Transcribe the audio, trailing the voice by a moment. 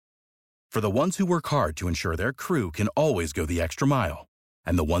For the ones who work hard to ensure their crew can always go the extra mile,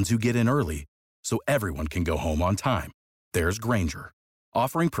 and the ones who get in early so everyone can go home on time, there's Grainger,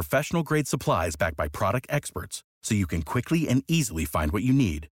 offering professional-grade supplies backed by product experts so you can quickly and easily find what you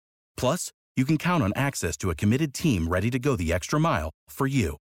need. Plus, you can count on access to a committed team ready to go the extra mile for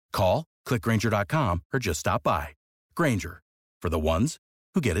you. Call, click Grainger.com, or just stop by. Grainger, for the ones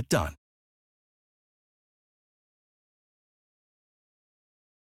who get it done.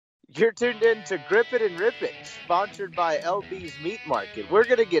 You're tuned in to Grip It and Rip It, sponsored by LB's Meat Market. We're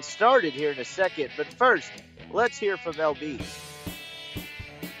going to get started here in a second, but first, let's hear from LB's.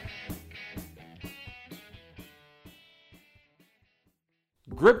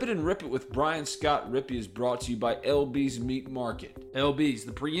 Grip It and Rip It with Brian Scott Rippey is brought to you by LB's Meat Market. LB's,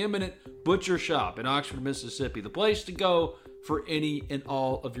 the preeminent butcher shop in Oxford, Mississippi, the place to go for any and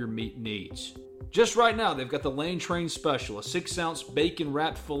all of your meat needs. Just right now, they've got the Lane Train Special, a 6-ounce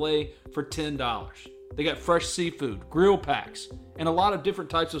bacon-wrapped filet for $10. They got fresh seafood, grill packs, and a lot of different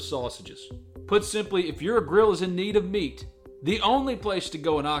types of sausages. Put simply, if your grill is in need of meat, the only place to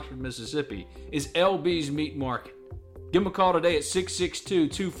go in Oxford, Mississippi is LB's Meat Market. Give them a call today at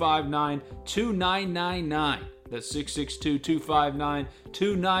 662-259-2999. That's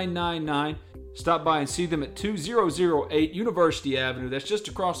 662-259-2999. Stop by and see them at 2008 University Avenue. That's just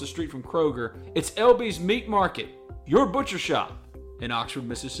across the street from Kroger. It's LB's Meat Market, your butcher shop in Oxford,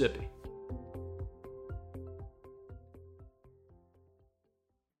 Mississippi.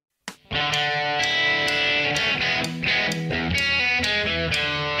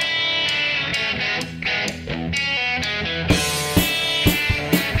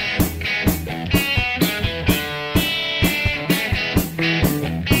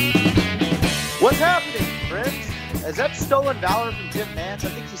 What's happening, friends? Is that stolen valor from Tim Nance? I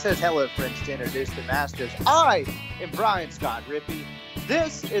think he says hello, friends, to introduce the Masters. I am Brian Scott Rippey.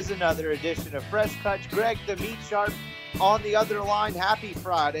 This is another edition of Fresh Cuts. Greg the Meat Sharp on the other line. Happy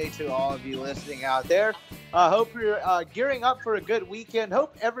Friday to all of you listening out there. Hope you're gearing up for a good weekend.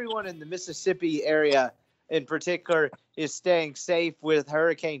 Hope everyone in the Mississippi area in particular is staying safe with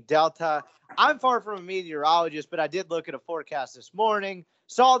Hurricane Delta. I'm far from a meteorologist, but I did look at a forecast this morning.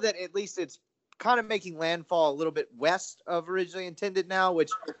 Saw that at least it's kind of making landfall a little bit west of originally intended now,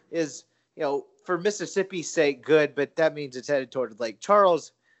 which is, for Mississippi's sake, good, but that means it's headed toward Lake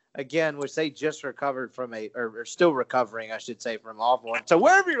Charles again, which they just recovered from or still recovering, I should say, from awful one. So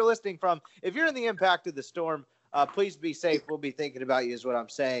wherever you're listening from, if you're in the impact of the storm, please be safe. We'll be thinking about you is what I'm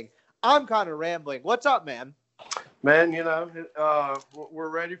saying. I'm kind of rambling. What's up, man? Man, we're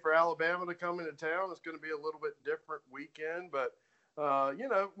ready for Alabama to come into town. It's going to be a little bit different weekend, but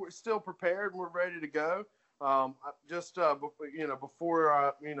we're still prepared and we're ready to go. Before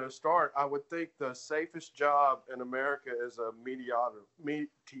I start, I would think the safest job in America is a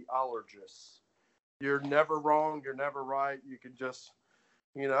meteorologist. You're never wrong. You're never right. You can just,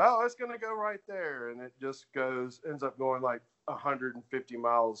 it's going to go right there. And it just ends up going like 150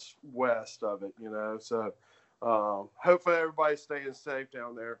 miles west of it, So hopefully everybody's staying safe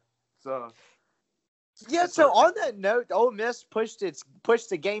down there. So. Yeah, so on that note, Ole Miss pushed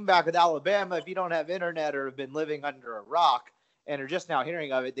the game back with Alabama. If you don't have internet or have been living under a rock and are just now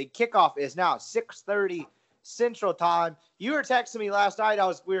hearing of it, the kickoff is now 6:30 Central Time. You were texting me last night.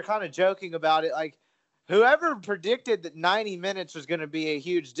 We were kind of joking about it. Like, whoever predicted that 90 minutes was going to be a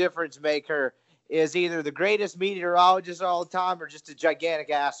huge difference maker is either the greatest meteorologist of all time or just a gigantic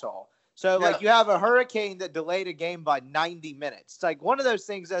asshole. So, you have a hurricane that delayed a game by 90 minutes. It's like one of those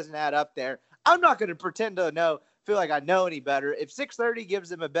things doesn't add up there. I'm not going to pretend to feel like I know any better. If 6:30 gives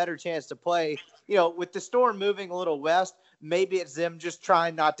them a better chance to play, with the storm moving a little west, maybe it's them just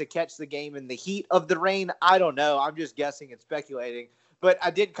trying not to catch the game in the heat of the rain. I don't know. I'm just guessing and speculating. But I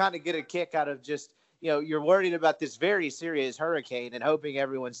did kind of get a kick out of just, you're worried about this very serious hurricane and hoping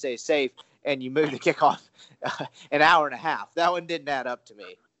everyone stays safe, and you move the kickoff an hour and a half. That one didn't add up to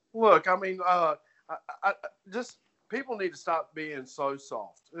me. Look, I mean, people need to stop being so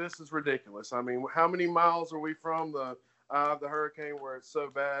soft. This is ridiculous. I mean, how many miles are we from the hurricane where it's so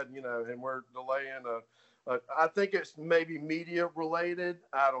bad, and we're delaying I think it's maybe media related.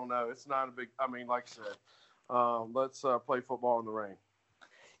 I don't know. It's not a big, like I said, let's play football in the rain.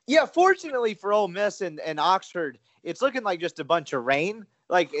 Yeah, fortunately for Ole Miss and Oxford, it's looking like just a bunch of rain,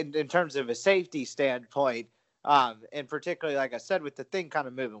 like in terms of a safety standpoint. And particularly, like I said, with the thing kind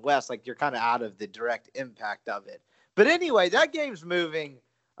of moving west, like you're kind of out of the direct impact of it. But anyway, that game's moving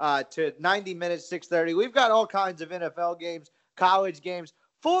to 90 minutes, 6:30. We've got all kinds of NFL games, college games,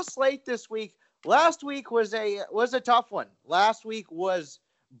 full slate this week. Last week was a tough one. Last week was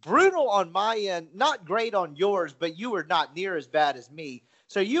brutal on my end, not great on yours, but you were not near as bad as me.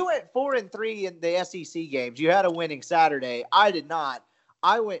 So you went 4-3 in the SEC games. You had a winning Saturday. I did not.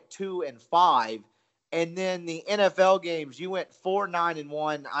 I went 2-5. And then the NFL games, you went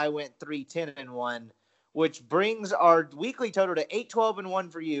 4-9-1. I went 3-10-1, which brings our weekly total to 8-12-1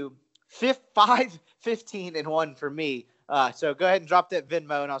 for you, 5-15-1 for me. So go ahead and drop that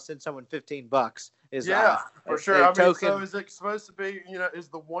Venmo, and I'll send someone $15. For sure. I mean, token. so is it supposed to be, is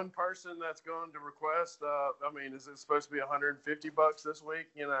the one person that's going to request, is it supposed to be $150 this week?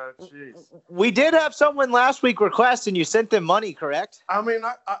 Jeez. We did have someone last week request, and you sent them money, correct? I mean,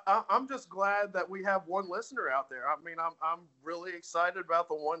 I'm just glad that we have one listener out there. I mean, I'm really excited about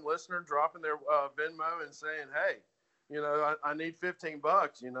the one listener dropping their Venmo and saying, hey, I need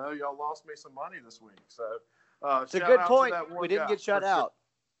 $15. Y'all lost me some money this week. So it's a good point. We didn't get shut out.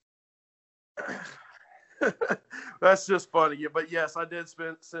 That's just funny. Yeah, but yes, I did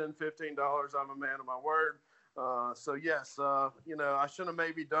send $15. I'm a man of my word. So yes, I should have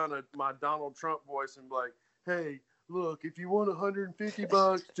maybe done my Donald Trump voice and be like, hey, look, if you want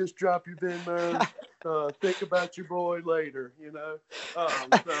 $150, just drop your Venmo. Think about your boy later.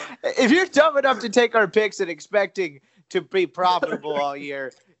 If you're dumb enough to take our picks and expecting to be profitable all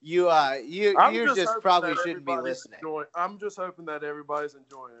year, you just probably shouldn't be listening. I'm just hoping that everybody's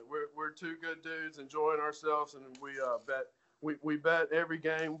enjoying it. We're two good dudes enjoying ourselves, and we bet we bet every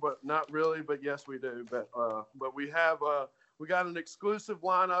game, but not really. But yes, we do bet. But we got an exclusive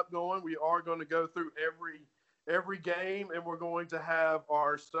lineup going. We are going to go through every game, and we're going to have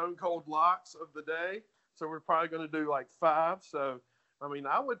our Stone Cold locks of the day. So we're probably going to do like 5. So I mean,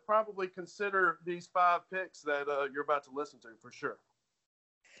 I would probably consider these 5 picks that you're about to listen to for sure.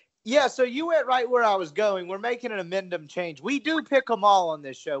 Yeah, so you went right where I was going. We're making an amendum change. We do pick them all on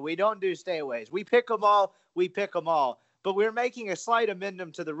this show. We don't do stayaways. We pick them all. But we're making a slight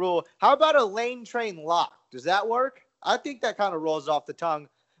amendum to the rule. How about a lane train lock? Does that work? I think that kind of rolls off the tongue.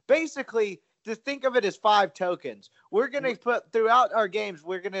 Basically, just think of it as 5 tokens. We're going to put throughout our games,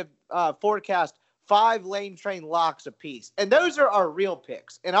 we're going to forecast 5 lane train locks apiece. And those are our real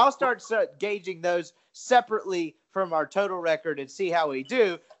picks. And I'll start gauging those separately from our total record and see how we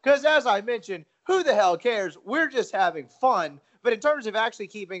do. Because as I mentioned, who the hell cares? We're just having fun. But in terms of actually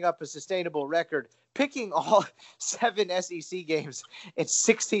keeping up a sustainable record, picking all 7 SEC games and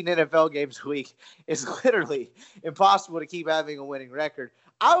 16 NFL games a week is literally impossible to keep having a winning record.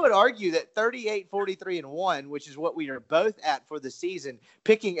 I would argue that 38-43-1, which is what we are both at for the season,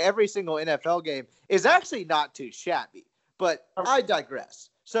 picking every single NFL game, is actually not too shabby. But I digress.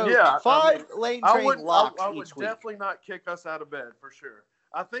 So yeah, 5 lane train locks I would each week. Definitely not kick us out of bed for sure.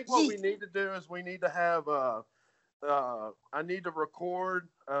 I think what we need to do is we need to have I need to record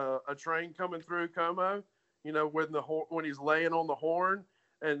a train coming through Como, when he's laying on the horn.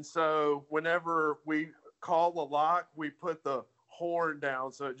 And so whenever we call the lock, we put the horn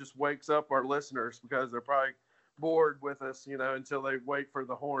down so it just wakes up our listeners because they're probably bored with us, until they wait for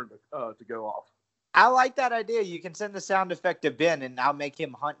the horn to go off. I like that idea. You can send the sound effect to Ben, and I'll make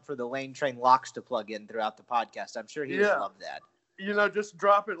him hunt for the lane train locks to plug in throughout the podcast. I'm sure he would love that. Just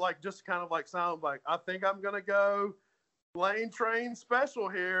drop it just kind of like sound like, I think I'm going to go lane train special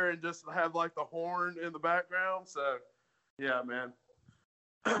here, and just have like the horn in the background. So, yeah, man.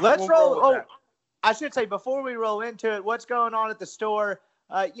 Let's roll. I should say, before we roll into it, what's going on at the store?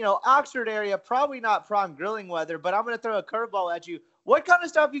 Oxford area, probably not prime grilling weather, but I'm going to throw a curveball at you. What kind of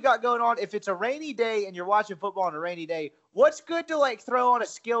stuff you got going on? If it's a rainy day and you're watching football on a rainy day, what's good to throw on a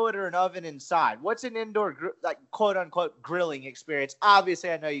skillet or an oven inside? What's an indoor, quote unquote, grilling experience?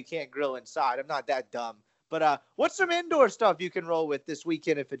 Obviously, I know you can't grill inside. I'm not that dumb. But what's some indoor stuff you can roll with this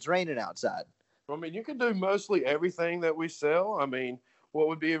weekend if it's raining outside? I mean, you can do mostly everything that we sell. I mean, what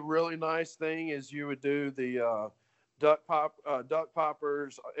would be a really nice thing is you would do the duck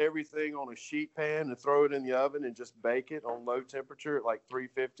poppers, everything on a sheet pan, and throw it in the oven and just bake it on low temperature at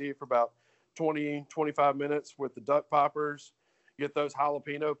 350 for about 20-25 minutes with the duck poppers. Get those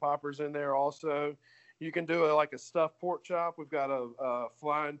jalapeno poppers in there also. You can do a stuffed pork chop. We've got a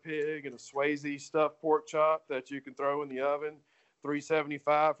flying pig and a Swayze stuffed pork chop that you can throw in the oven,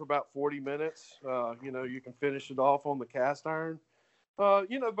 375 for about 40 minutes. You can finish it off on the cast iron.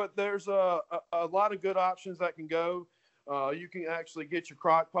 But there's a lot of good options that can go. You can actually get your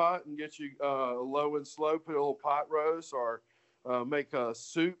crock pot and get you low and slow, put a little pot roast, or make a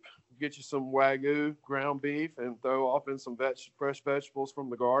soup, get you some Wagyu ground beef and throw off in some fresh vegetables from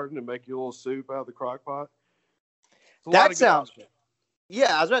the garden and make you a little soup out of the crock pot. That sounds,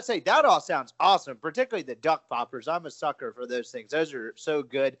 yeah, I was about to say, that all sounds awesome, particularly the duck poppers. I'm a sucker for those things. Those are so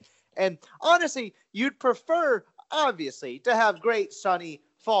good. And honestly, you'd prefer, obviously, to have great sunny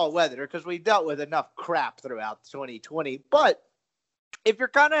fall weather because we've dealt with enough crap throughout 2020. But if you're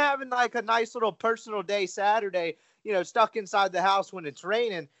kind of having like a nice little personal day Saturday, stuck inside the house when it's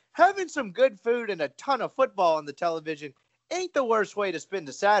raining, having some good food and a ton of football on the television ain't the worst way to spend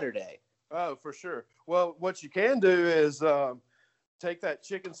a Saturday. Oh, for sure. Well, what you can do is take that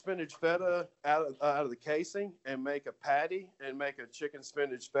chicken spinach feta out of the casing and make a patty and make a chicken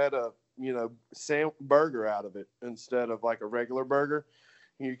spinach feta, burger out of it instead of like a regular burger.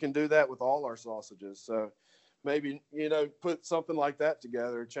 You can do that with all our sausages. So maybe, put something like that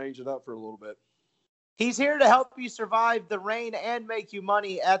together, change it up for a little bit. He's here to help you survive the rain and make you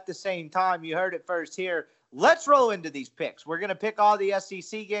money at the same time. You heard it first here. Let's roll into these picks. We're going to pick all the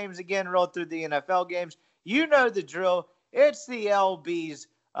SEC games again, roll through the NFL games. You know the drill. It's the LB's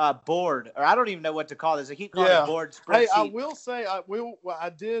board, or I don't even know what to call this. I keep calling it board spreadsheet. Hey, I will say I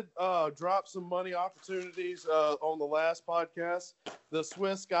did drop some money opportunities on the last podcast. The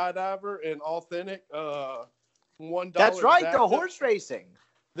Swiss Skydiver and Authentic $1. That's right, exacta. the horse racing.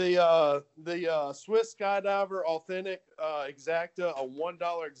 The Swiss Skydiver Authentic exacta, a $1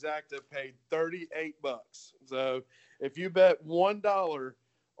 exacta, paid $38. So if you bet $1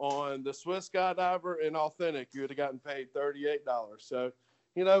 on the Swiss Skydiver and Authentic, you would have gotten paid $38. So,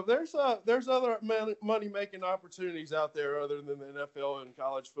 there's other money making opportunities out there other than the NFL and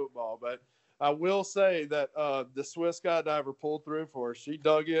college football. But I will say that the Swiss Skydiver pulled through for her. She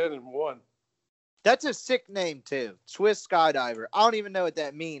dug in and won. That's a sick name too, Swiss Skydiver. I don't even know what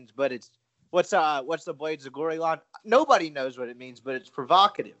that means, but it's what's the Blades of Glory line? Nobody knows what it means, but it's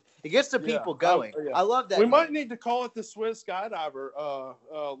provocative. It gets the people going. Yeah. I love that. We might need to call it the Swiss Skydiver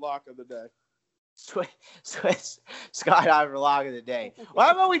lock of the day. Swiss Skydiver lock of the day. Well,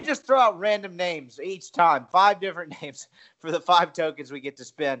 how about we just throw out random names each time? 5 different names for the 5 tokens we get to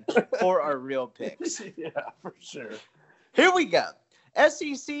spend for our real picks. Yeah, for sure. Here we go.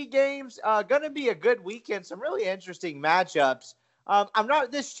 SEC games, going to be a good weekend. Some really interesting matchups.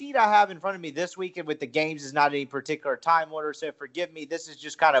 This sheet I have in front of me this weekend with the games is not any particular time order, so forgive me. This is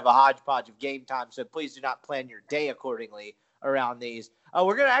just kind of a hodgepodge of game time, so please do not plan your day accordingly around these.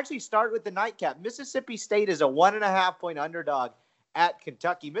 We're going to actually start with the nightcap. Mississippi State is a 1.5-point underdog at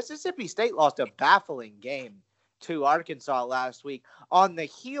Kentucky. Mississippi State lost a baffling game to Arkansas last week on the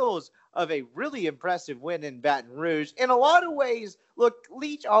heels of a really impressive win in Baton Rouge. In a lot of ways, look,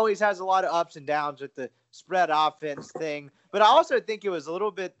 Leach always has a lot of ups and downs with the spread offense thing, but I also think it was a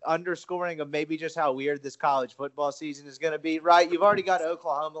little bit underscoring of maybe just how weird this college football season is going to be, right? You've already got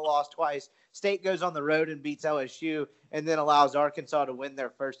Oklahoma lost twice. State goes on the road and beats LSU and then allows Arkansas to win their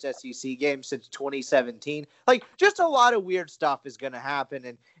first SEC game since 2017. Like, just a lot of weird stuff is going to happen,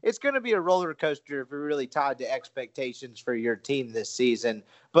 and it's going to be a roller coaster if you're really tied to expectations for your team this season.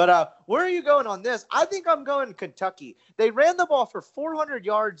 But where are you going on this? I think I'm going Kentucky. They ran the ball for 400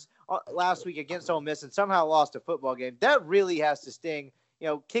 yards last week against Ole Miss and somehow lost a football game. That really has to sting.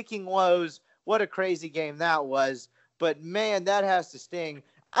 Kicking lows, what a crazy game that was. But, man, that has to sting.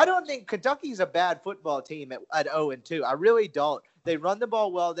 I don't think Kentucky's a bad football team at 0-2. I really don't. They run the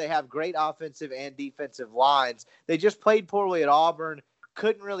ball well. They have great offensive and defensive lines. They just played poorly at Auburn.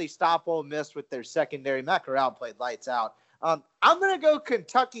 Couldn't really stop Ole Miss with their secondary. Matt Corral played lights out. I'm going to go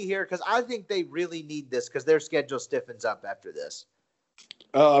Kentucky here because I think they really need this because their schedule stiffens up after this.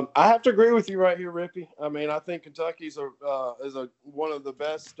 I have to agree with you right here, Rippy. I mean, I think Kentucky's one of the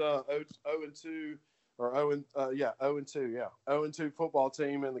best 0-2 or 0-2 football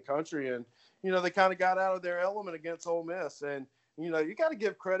team in the country. And, they kind of got out of their element against Ole Miss. And, you got to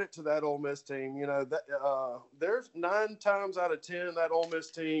give credit to that Ole Miss team. There's 9 times out of 10 that Ole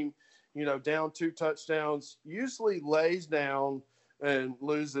Miss team, down 2 touchdowns, usually lays down and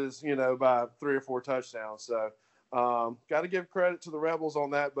loses, by 3 or 4 touchdowns. So got to give credit to the Rebels on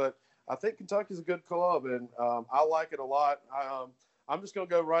that. But I think Kentucky's a good club, and I like it a lot. I'm just going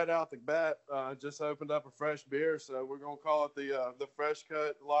to go right out the bat. Just opened up a fresh beer, so we're going to call it the fresh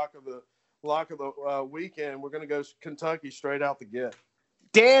cut lock of the weekend. We're going to go Kentucky straight out the get.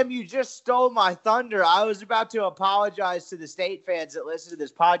 Damn, you just stole my thunder. I was about to apologize to the State fans that listen to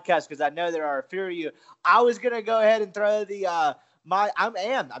this podcast because I know there are a few of you. I was going to go ahead and throw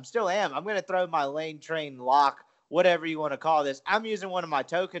I'm still am. I'm going to throw my lane train lock, whatever you want to call this. I'm using one of my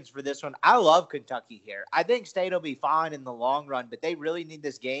tokens for this one. I love Kentucky here. I think State will be fine in the long run, but they really need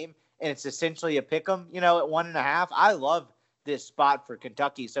this game, and it's essentially a pick 'em, at 1.5. I love this spot for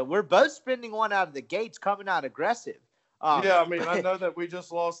Kentucky. So we're both spending one out of the gates, coming out aggressive. I mean, I know that we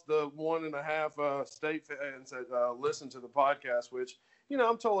just lost the 1.5 State fans that listen to the podcast, which,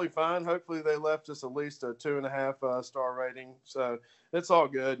 I'm totally fine. Hopefully they left us at least a 2.5 star rating. So it's all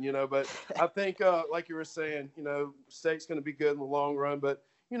good, but I think, like you were saying, State's going to be good in the long run, but,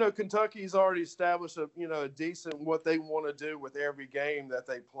 Kentucky's already established a decent what they want to do with every game that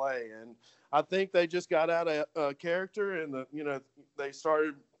they play, and I think they just got out of character, and they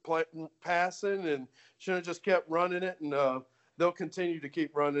started passing and should have just kept running it, and they'll continue to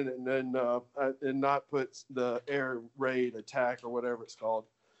keep running it, and not put the air raid attack or whatever it's called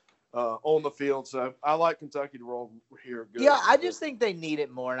on the field. So I like Kentucky to roll here. Good. Yeah, I just think they need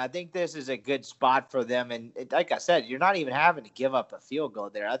it more, and I think this is a good spot for them. And like I said, you're not even having to give up a field goal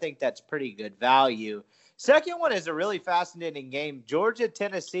there. I think that's pretty good value. Second one is a really fascinating game,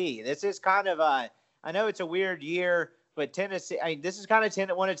 Georgia-Tennessee. This is kind of I know it's a weird year, but Tennessee, this is kind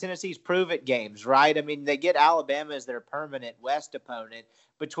of one of Tennessee's prove-it games, right? I mean, they get Alabama as their permanent West opponent.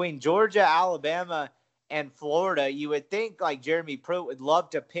 Between Georgia, Alabama, and Florida, you would think like Jeremy Pruitt would love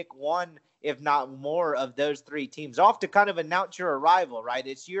to pick one, if not more, of those three teams off to kind of announce your arrival, right?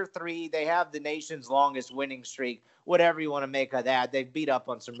 It's year 3. They have the nation's longest winning streak, whatever you want to make of that. They've beat up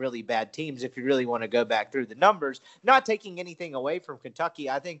on some really bad teams if you really want to go back through the numbers. Not taking anything away from Kentucky.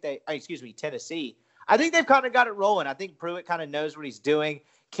 Tennessee. I think they've kind of got it rolling. I think Pruitt kind of knows what he's doing.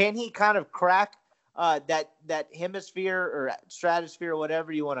 Can he kind of crack that hemisphere or stratosphere, or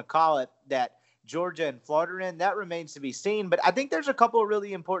whatever you want to call it, that Georgia and Florida in? That remains to be seen. But I think there's a couple of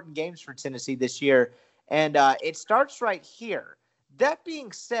really important games for Tennessee this year, and it starts right here. That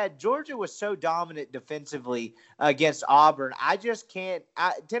being said, Georgia was so dominant defensively against Auburn. I just can't.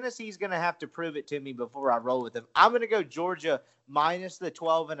 Tennessee's going to have to prove it to me before I roll with them. I'm going to go Georgia minus the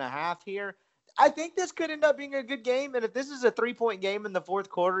 12.5 here. I think this could end up being a good game, and if this is a 3-point game in the fourth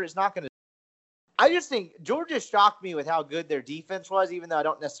quarter, it's not going to. I just think Georgia shocked me with how good their defense was, even though I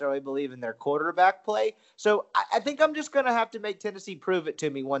don't necessarily believe in their quarterback play. So I think I'm just going to have to make Tennessee prove it to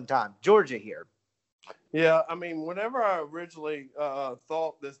me one time. Georgia here. Yeah, I mean, whenever I originally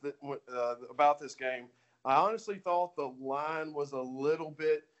thought about this game, I honestly thought the line was a little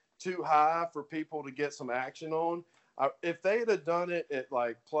bit too high for people to get some action on. If they had done it at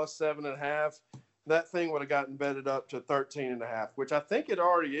like plus 7.5, that thing would have gotten betted up to 13.5, which I think it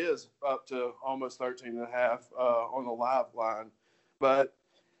already is up to almost 13.5 on the live line. But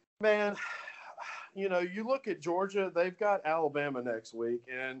man, you look at Georgia, they've got Alabama next week,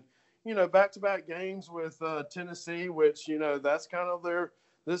 and back-to-back games with Tennessee, which that's kind of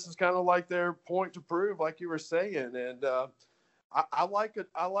this is kind of like their point to prove, like you were saying, and I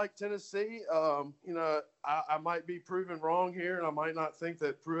like Tennessee. I might be proven wrong here, and I might not think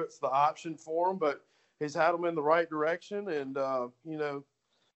that Pruitt's the option for him, but he's had them in the right direction, and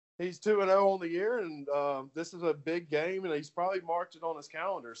he's 2-0 on the year, and this is a big game, and he's probably marked it on his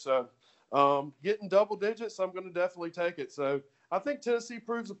calendar. So getting double digits, I'm going to definitely take it. So I think Tennessee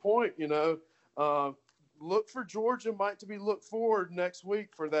proves a point. Look for Georgia might to be looked forward next week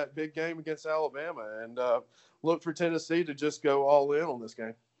for that big game against Alabama, and look for Tennessee to just go all in on this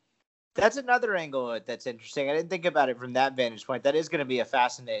game. That's another angle that's interesting. I didn't think about it from that vantage point. That is going to be a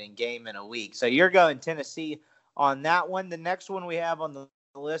fascinating game in a week. So you're going Tennessee on that one. The next one we have on the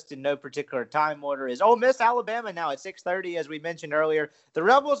list in no particular time order is Ole Miss, Alabama now at 6:30, as we mentioned earlier. The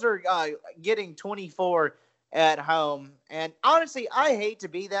Rebels are getting 24 at home. And honestly, I hate to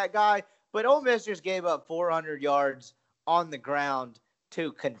be that guy, but Ole Miss just gave up 400 yards on the ground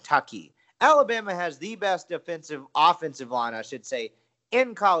to Kentucky. Alabama has the best offensive line, I should say,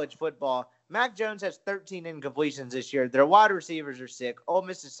 in college football. Mac Jones has 13 incompletions this year. Their wide receivers are sick. Ole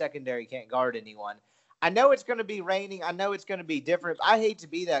Miss's secondary can't guard anyone. I know it's going to be raining. I know it's going to be different. I hate to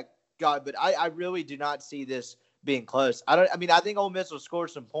be that guy, but I really do not see this being close. I think Ole Miss will score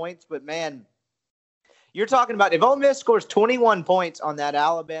some points, but man, you're talking about if Ole Miss scores 21 points on that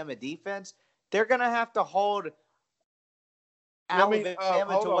Alabama defense, they're going to have to hold Alabama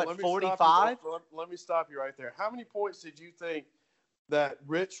to what, 45? Let me stop you right there. How many points did you think that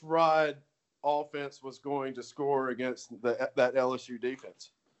Rich Rod offense was going to score against that LSU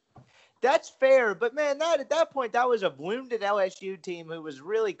defense? That's fair, but man, at that point, that was a wounded LSU team who was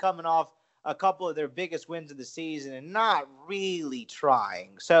really coming off a couple of their biggest wins of the season and not really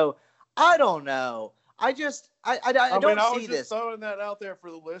trying. So I don't know. I don't see this. Just throwing that out there for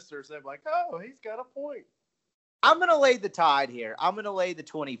the listeners. They're like, oh, he's got a point. I'm going to lay the tide here. I'm going to lay the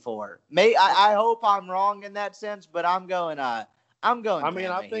 24. I hope I'm wrong in that sense, but I'm going. I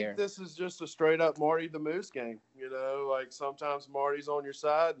think this is just a straight up Marty the Moose game. Like sometimes Marty's on your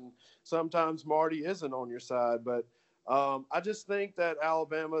side and sometimes Marty isn't on your side. But I just think that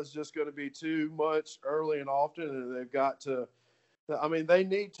Alabama is just going to be too much early and often, and they've got to. They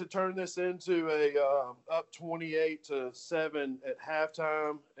need to turn this into a up 28-7 at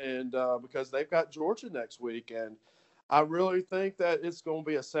halftime, and because they've got Georgia next week, and I really think that it's going to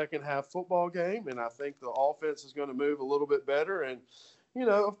be a second half football game, and I think the offense is going to move a little bit better, and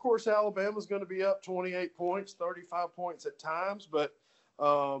Of course, Alabama's going to be up 28 points, 35 points at times, but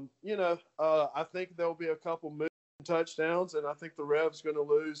I think there'll be a couple moving touchdowns, and I think the Revs going to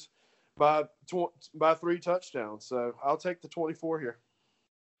lose by 3 touchdowns. So I'll take the 24 here.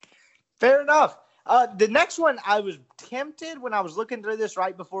 Fair enough. The next one, I was tempted when I was looking through this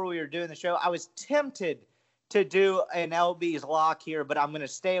right before we were doing the show. I was tempted to do an LB's lock here, but I'm going to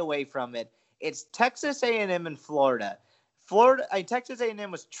stay away from it. It's Texas A&M and Florida. Texas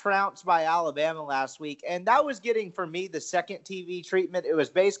A&M was trounced by Alabama last week, and that was getting, for me, the second TV treatment. It was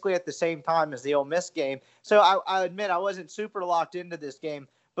basically at the same time as the Ole Miss game. So I admit I wasn't super locked into this game.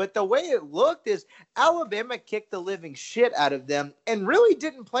 But the way it looked is Alabama kicked the living shit out of them and really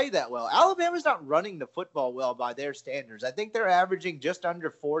didn't play that well. Alabama's not running the football well by their standards. I think they're averaging just under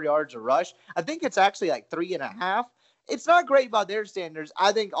 4 yards a rush. I think it's actually like 3.5. It's not great by their standards.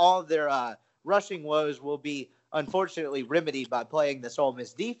 I think all of their rushing woes will be unfortunately remedied by playing this Ole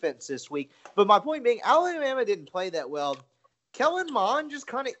Miss defense this week. But my point being, Alabama didn't play that well. Kellen Mond just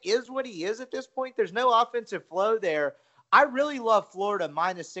kind of is what he is at this point. There's no offensive flow there. I really love Florida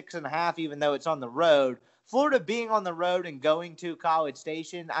minus 6.5, even though it's on the road. Florida being on the road and going to College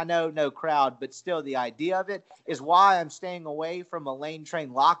Station, I know no crowd, but still the idea of it is why I'm staying away from a lane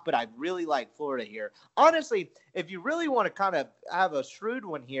train lock, but I really like Florida here. Honestly, if you really want to kind of have a shrewd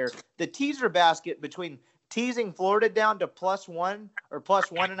one here, the teaser basket between teasing Florida down to +1 or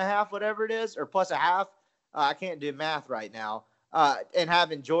 +1.5, whatever it is, or +0.5, I can't do math right now, and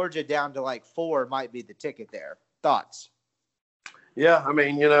having Georgia down to like 4 might be the ticket there. Thoughts? Yeah, I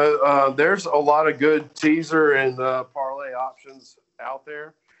mean, there's a lot of good teaser and parlay options out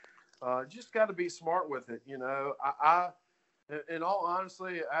there. Just got to be smart with it. I in all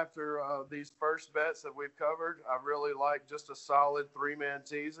honesty, after these first bets that we've covered, I really like just a solid 3-man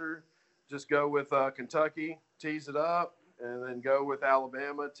teaser. Just go with Kentucky, tease it up, and then go with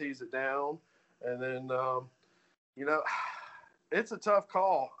Alabama, tease it down, and then it's a tough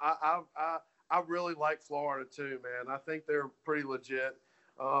call. I really like Florida too, man. I think they're pretty legit.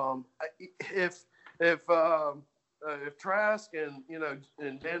 If Trask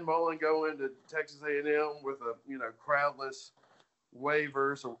and Dan Mullen go into Texas A&M with a crowdless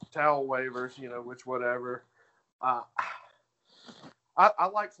waivers or towel waivers, which whatever. I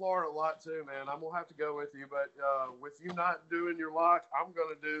like Florida a lot too, man. I'm gonna have to go with you, but with you not doing your lock, I'm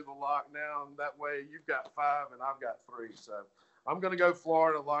gonna do the lock now, and that way you've got 5 and I've got 3. So I'm gonna go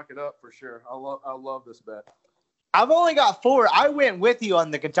Florida, lock it up for sure. I love this bet. I've only got 4. I went with you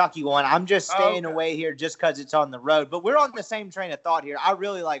on the Kentucky one. I'm just staying away here just because it's on the road. But we're on the same train of thought here. I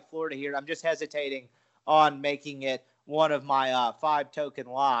really like Florida here. I'm just hesitating on making it one of my 5 token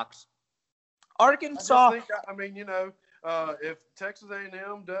locks. Arkansas. If Texas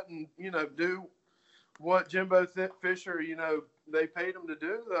A&M doesn't, do what Jimbo Fisher, they paid them to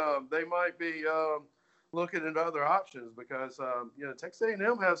do, they might be looking at other options because, Texas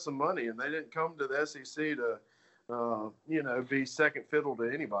A&M has some money and they didn't come to the SEC to, be second fiddle to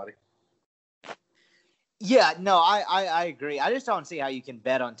anybody. Yeah, no, I agree. I just don't see how you can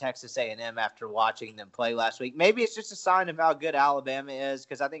bet on Texas A&M after watching them play last week. Maybe it's just a sign of how good Alabama is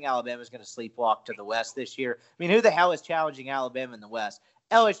because I think Alabama is going to sleepwalk to the West this year. I mean, who the hell is challenging Alabama in the West?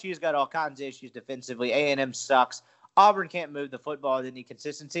 LSU's got all kinds of issues defensively. A&M sucks. Auburn can't move the football with any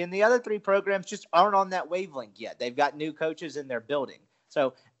consistency. And the other 3 programs just aren't on that wavelength yet. They've got new coaches in their building.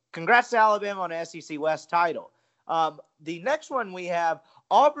 So congrats to Alabama on an SEC West title. The next one we have,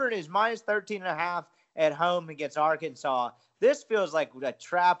 Auburn is minus 13.5. at home against Arkansas. This feels like a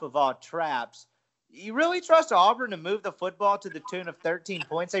trap of all traps. You really trust Auburn to move the football to the tune of 13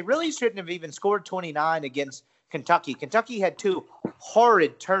 points? They really shouldn't have even scored 29 against Kentucky. Kentucky had 2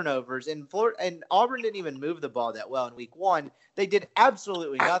 horrid turnovers, and Auburn didn't even move the ball that well in week 1. They did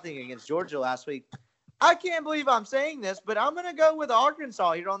absolutely nothing against Georgia last week. I can't believe I'm saying this, but I'm going to go with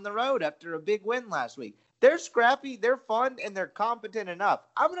Arkansas here on the road after a big win last week. They're scrappy, they're fun, and they're competent enough.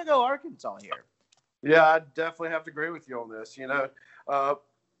 I'm going to go Arkansas here. Yeah, I definitely have to agree with you on this.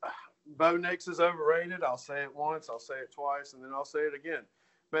 Bo Nix is overrated. I'll say it once, I'll say it twice, and then I'll say it again.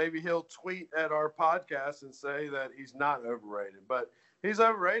 Maybe he'll tweet at our podcast and say that he's not overrated, but he's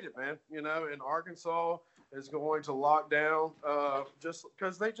overrated, man. And Arkansas is going to lock down just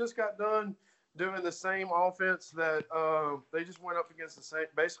because they just got done doing the same offense that they just went up against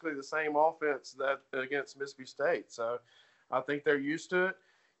basically the same offense that against Mississippi State. So I think they're used to it.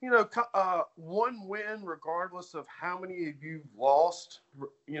 One win, regardless of how many of you've lost,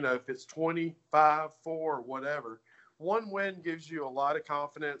 if it's 25-4 or whatever, one win gives you a lot of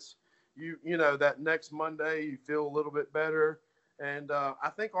confidence. That next Monday you feel a little bit better. And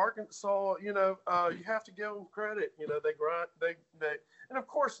I think Arkansas, you have to give them credit. They grind, and of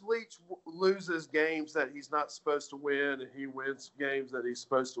course Leach loses games that he's not supposed to win, and he wins games that he's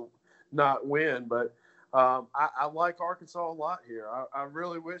supposed to not win. But I like Arkansas a lot here. I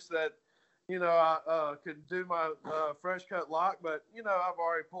really wish that, I could do my fresh cut lock, but I've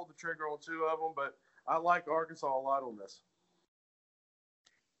already pulled the trigger on 2 of them. But I like Arkansas a lot on this.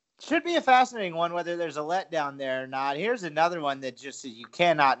 Should be a fascinating one, whether there's a letdown there or not. Here's another one that just you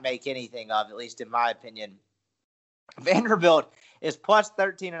cannot make anything of, at least in my opinion. Vanderbilt is plus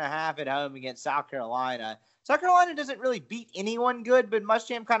 13.5 at home against South Carolina. South Carolina doesn't really beat anyone good, but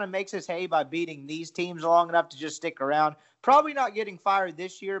Muschamp kind of makes his hay by beating these teams long enough to just stick around. Probably not getting fired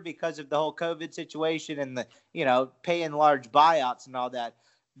this year because of the whole COVID situation and the, paying large buyouts and all that.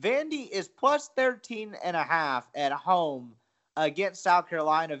 Vandy is plus 13.5 at home against South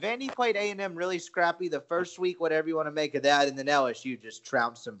Carolina. Vandy played A&M really scrappy the first week, whatever you want to make of that, and then LSU just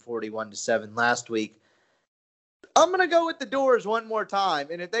trounced them 41-7 last week. I'm going to go with the Doors one more time,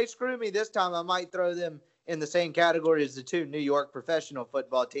 and if they screw me this time, I might throw them in the same category as the 2 New York professional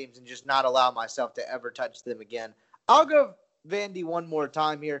football teams and just not allow myself to ever touch them again. I'll go Vandy one more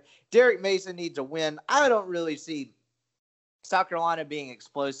time here. Derek Mason needs a win. I don't really see South Carolina being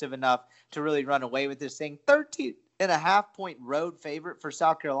explosive enough to really run away with this thing. 13.5-point road favorite for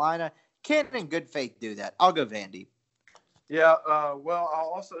South Carolina. Can't in good faith do that. I'll go Vandy. Yeah, well,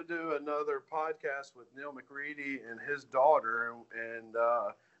 I'll also do another podcast with Neil McReady and his daughter, and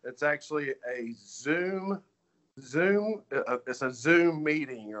it's actually a Zoom. It's a Zoom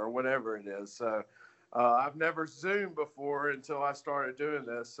meeting or whatever it is. So I've never Zoomed before until I started doing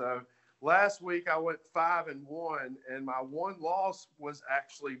this. So last week I went 5-1, and my one loss was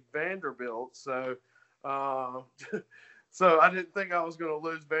actually Vanderbilt. So. So I didn't think I was going to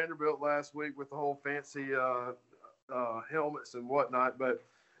lose Vanderbilt last week with the whole fancy helmets and whatnot, but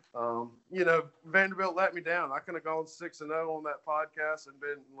Vanderbilt let me down. I could have gone 6-0 on that podcast and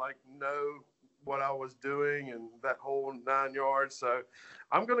been know what I was doing and that whole 9 yards. So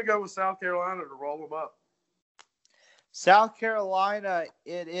I'm going to go with South Carolina to roll them up. South Carolina,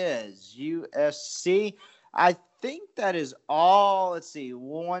 it is. USC. I think that is all. Let's see.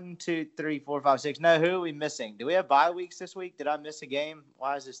 1, 2, 3, 4, 5, 6. No, who are we missing? Do we have bye weeks this week? Did I miss a game?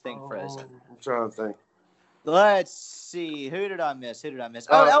 Why is this thing frozen? I'm trying to think. Let's see. Who did I miss?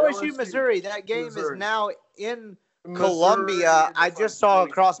 Oh, LSU, Missouri. That game is now in Columbia. I just saw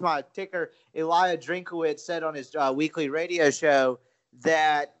across my ticker, Elijah Drinkowitz said on his weekly radio show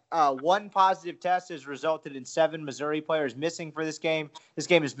that one positive test has resulted in 7 Missouri players missing for this game. This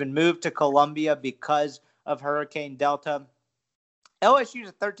game has been moved to Columbia because of Hurricane Delta. LSU is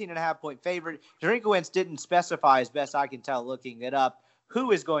a 13.5-point favorite. Drinkowitz didn't specify, as best I can tell looking it up,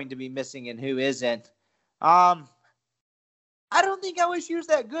 who is going to be missing and who isn't. I don't think LSU is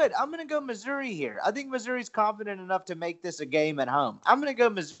that good. I'm going to go Missouri here. I think Missouri's confident enough to make this a game at home. I'm going to go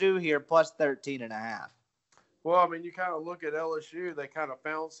Mizzou here plus 13.5. Well, I mean, you kind of look at LSU. They kind of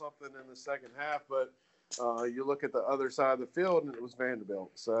found something in the second half, but you look at the other side of the field, and it was Vanderbilt.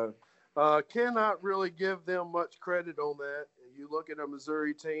 So cannot really give them much credit on that. You look at a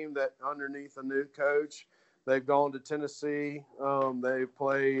Missouri team that underneath a new coach, they've gone to Tennessee. They've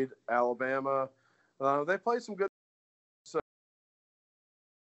played Alabama. They played some good. So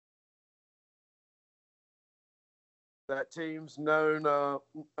that team's known, know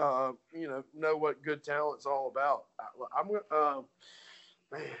what good talent's all about.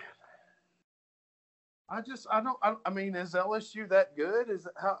 Man. I mean, is LSU that good?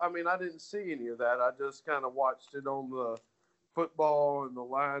 I didn't see any of that. I just kind of watched it on the football, and the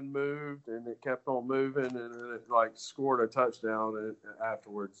line moved, and it kept on moving, and then it scored a touchdown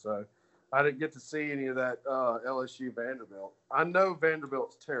afterwards. So I didn't get to see any of that LSU Vanderbilt. I know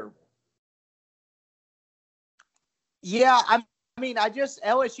Vanderbilt's terrible. Yeah,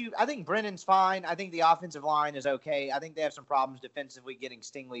 LSU, I think Brennan's fine. I think the offensive line is okay. I think they have some problems defensively. Getting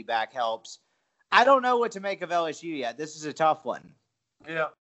Stingley back helps. I don't know what to make of LSU yet. This is a tough one. Yeah.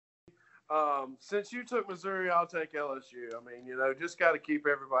 Since you took Missouri, I'll take LSU. I mean, just got to keep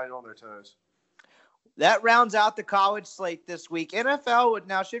everybody on their toes. That rounds out the college slate this week. NFL,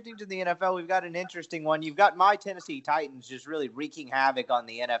 now shifting to the NFL, we've got an interesting one. You've got my Tennessee Titans just really wreaking havoc on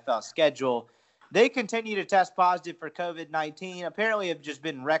the NFL schedule. They continue to test positive for COVID-19. Apparently have just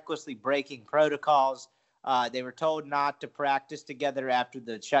been recklessly breaking protocols. They were told not to practice together after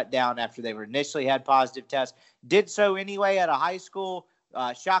the shutdown, after they were initially had positive tests. Did so anyway at a high school.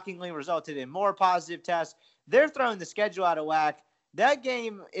 Shockingly resulted in more positive tests. They're throwing the schedule out of whack. That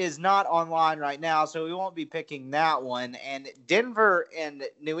game is not online right now, so we won't be picking that one. And Denver and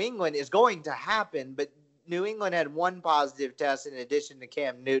New England is going to happen, but New England had one positive test in addition to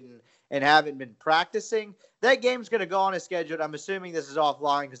Cam Newton and haven't been practicing. That game's going to go on as scheduled. I'm assuming this is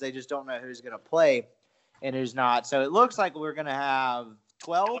offline because they just don't know who's going to play and who's not. So it looks like we're going to have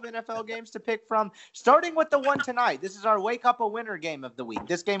 12 NFL games to pick from, starting with the one tonight. This is our Wake Up a Winner game of the week.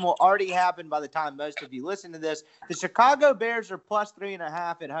 This game will already happen by the time most of you listen to this. The Chicago Bears are plus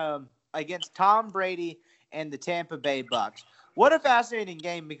 3.5 at home against Tom Brady and the Tampa Bay Bucks. What a fascinating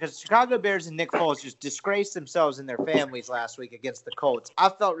game, because Chicago Bears and Nick Foles just disgraced themselves and their families last week against the Colts. I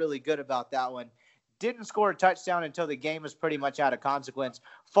felt really good about that one. Didn't score a touchdown until the game was pretty much out of consequence.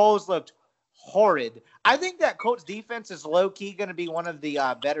 Foles looked horrid. I think that Colts defense is low-key going to be one of the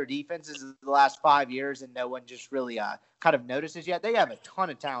better defenses of the last 5 years, and no one just really kind of notices yet. They have a ton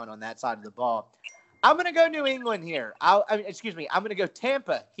of talent on that side of the ball. I'm going to go New England here. I'm going to go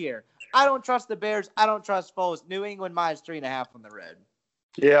Tampa here. I don't trust the Bears. I don't trust Foles. New England minus 3.5 on the road.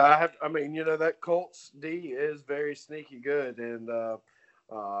 Yeah, that Colts D is very sneaky good, and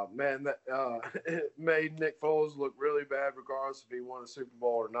man, that it made Nick Foles look really bad, regardless if he won a Super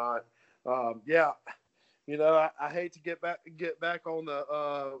Bowl or not. I hate to get back on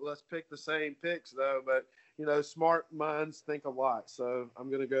the let's pick the same picks though, but smart minds think alike, so I'm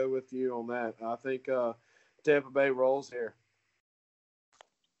going to go with you on that. I think Tampa Bay rolls here.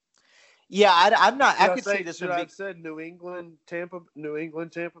 Yeah, I'm not. I could see this. Should I have said New England, Tampa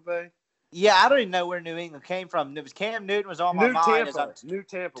Bay? Yeah, I don't even know where New England came from. It was Cam Newton was on my mind. New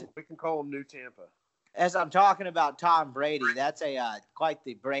Tampa. We can call them New Tampa. As I'm talking about Tom Brady, that's quite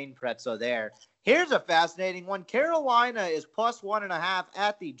the brain pretzel there. Here's a fascinating one. Carolina is plus 1.5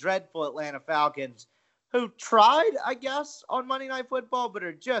 at the dreadful Atlanta Falcons, who tried, I guess, on Monday Night Football, but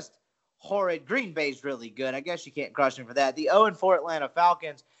are just horrid. Green Bay's really good. I guess you can't crush them for that. The 0-4 Atlanta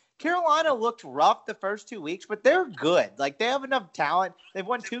Falcons. Carolina looked rough the first 2 weeks, but they're good. Like, they have enough talent. They've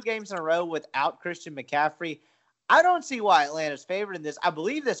won 2 games in a row without Christian McCaffrey. I don't see why Atlanta's favored in this. I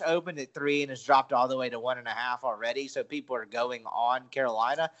believe this opened at 3 and has dropped all the way to 1.5 already, so people are going on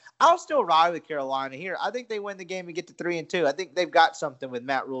Carolina. I'll still ride with Carolina here. I think they win the game and get to 3-2. I think they've got something with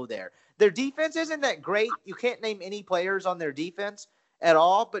Matt Rule there. Their defense isn't that great. You can't name any players on their defense at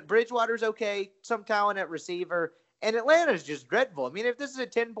all, but Bridgewater's okay, some talent at receiver. And Atlanta's just dreadful. I mean, if this is a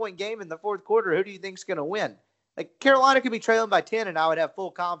 10-point game in the fourth quarter, who do you think's going to win? Like, Carolina could be trailing by 10, and I would have full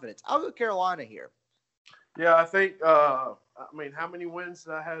confidence. I'll go Carolina here. Yeah, I think, how many wins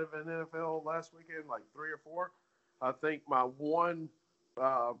did I have in the NFL last weekend? Like 3 or 4? I think my one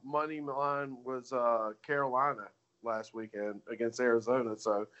money line was Carolina last weekend against Arizona.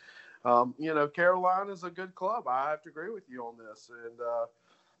 So, Carolina's a good club. I have to agree with you on this. And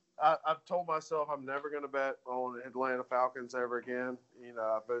I've told myself I'm never going to bet on Atlanta Falcons ever again.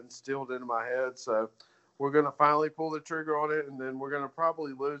 I've been instilled into my head. So we're going to finally pull the trigger on it, and then we're going to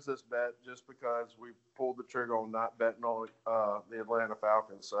probably lose this bet just because we pulled the trigger on not betting on the Atlanta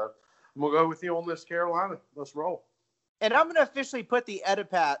Falcons. So I'm going to go with you on this, Carolina. Let's roll. And I'm going to officially put the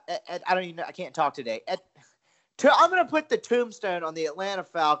Edipat I can't talk today. I'm going to put the tombstone on the Atlanta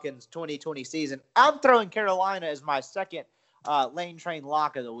Falcons 2020 season. I'm throwing Carolina as my second lane train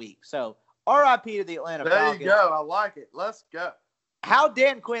lock of the week. So RIP to the Atlanta Falcons. There you go. I like it. Let's go. How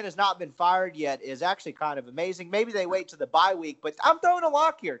Dan Quinn has not been fired yet is actually kind of amazing. Maybe they wait to the bye week, but I'm throwing a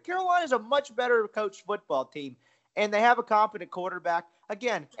lock here. Carolina's a much better coached football team, and they have a competent quarterback.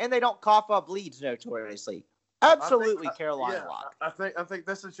 Again, and they don't cough up leads notoriously. Absolutely, Carolina lock. I think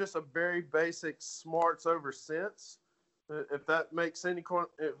this is just a very basic smarts over sense. If that makes any kind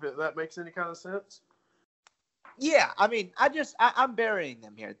of sense. Yeah, I mean, I'm burying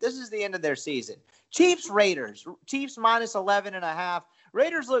them here. This is the end of their season. Raiders. Chiefs minus 11.5.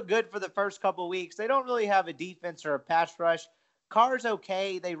 Raiders look good for the first couple weeks. They don't really have a defense or a pass rush. Carr's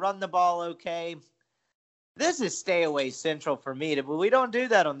okay. They run the ball okay. This is stay away central for me, but we don't do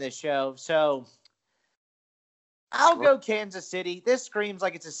that on this show. So I'll go Kansas City. This screams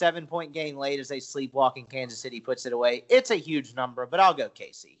like it's a 7-point game late as they sleepwalk and Kansas City puts it away. It's a huge number, but I'll go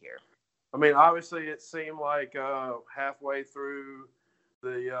KC here. I mean, obviously, it seemed like halfway through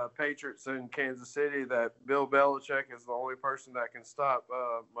the Patriots in Kansas City that Bill Belichick is the only person that can stop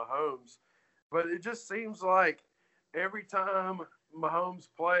Mahomes. But it just seems like every time Mahomes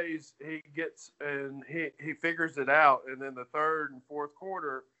plays, he gets and he figures it out. And then the third and fourth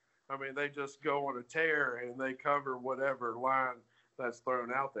quarter, I mean, they just go on a tear and they cover whatever line that's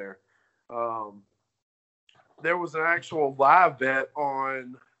thrown out there. There was an actual live bet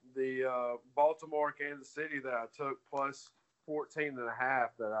on the Baltimore Kansas City that I took plus 14.5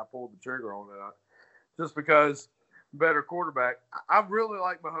 that I pulled the trigger on that just because better quarterback. I really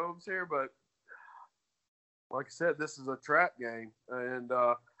like Mahomes here, but like I said, this is a trap game, and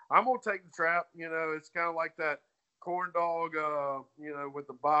I'm gonna take the trap. It's kind of like that corn dog, with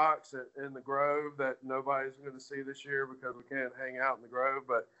the box in the Grove that nobody's going to see this year because we can't hang out in the Grove.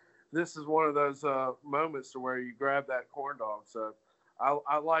 But this is one of those moments to where you grab that corn dog. So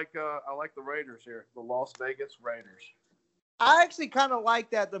I like the Raiders here, the Las Vegas Raiders. I actually kind of like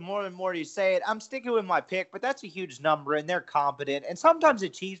that the more and more you say it. I'm sticking with my pick, but that's a huge number, and they're competent. And sometimes the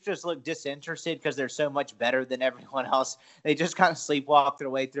Chiefs just look disinterested because they're so much better than everyone else. They just kind of sleepwalk their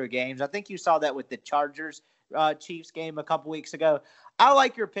way through games. I think you saw that with the Chargers Chiefs game a couple weeks ago. I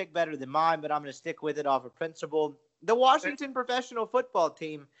like your pick better than mine, but I'm going to stick with it off of principle. The Washington professional football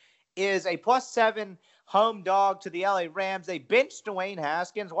team is a +7 home dog to the LA Rams. They benched Dwayne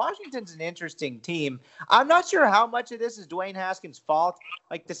Haskins. Washington's an interesting team. I'm not sure how much of this is Dwayne Haskins' fault.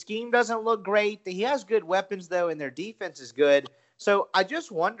 Like, the scheme doesn't look great. He has good weapons, though, and their defense is good. So I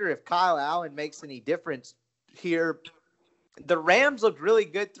just wonder if Kyle Allen makes any difference here. The Rams looked really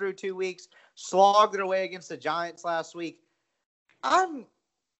good through 2 weeks, slogged their way against the Giants last week. I'm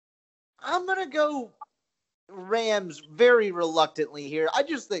going to go Rams very reluctantly here. I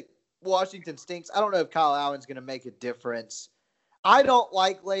just think Washington stinks. I don't know if Kyle Allen's going to make a difference. I don't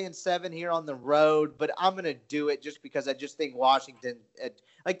like laying 7 here on the road, but I'm going to do it just because I just think Washington,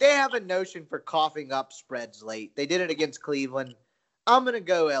 they have a notion for coughing up spreads late. They did it against Cleveland. I'm going to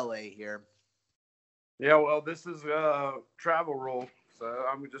go LA here. Yeah, well, this is travel rule, so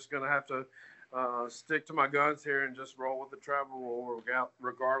I'm just going to have to stick to my guns here and just roll with the travel rule,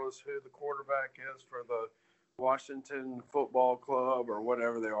 regardless who the quarterback is for the Washington Football Club or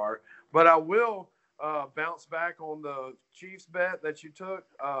whatever they are. But I will bounce back on the Chiefs bet that you took.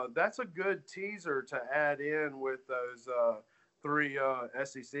 That's a good teaser to add in with those 3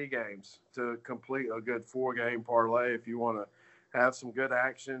 SEC games to complete a good 4-game parlay if you want to have some good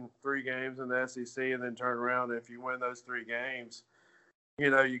action, 3 games in the SEC, and then turn around. If you win those 3 games,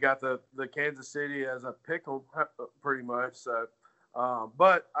 you got the Kansas City as a pickle pretty much. So,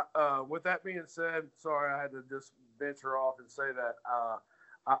 but with that being said, sorry, I had to just venture off and say that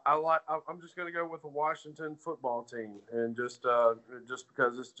I'm just going to go with the Washington football team, and just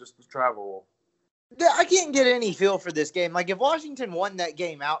because it's just the travel rule. I can't get any feel for this game. Like, if Washington won that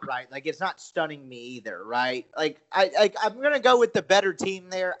game outright, it's not stunning me either, right? I'm going to go with the better team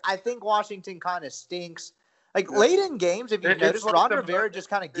there. I think Washington kind of stinks. Late in games, if you notice, Ron Rivera just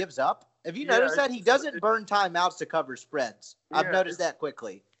kind of gives up. Have you noticed that? He doesn't burn timeouts to cover spreads. I've noticed that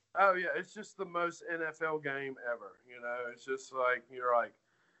quickly. Oh, yeah. It's just the most NFL game ever. It's just like, you're like,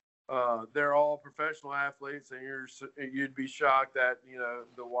 they're all professional athletes, and you'd be shocked that,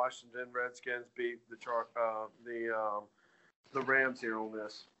 the Washington Redskins beat the Rams here on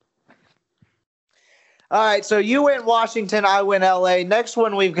this. All right, so you win Washington, I win LA. Next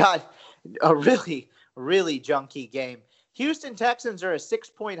one, we've got a really junky game. Houston Texans are a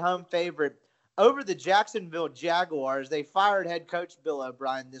 6-point home favorite over the Jacksonville Jaguars. They fired head coach Bill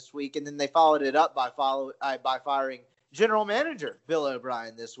O'Brien this week, and then they followed it up by firing general manager Bill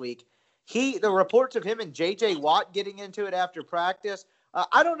O'Brien this week. The reports of him and J.J. Watt getting into it after practice.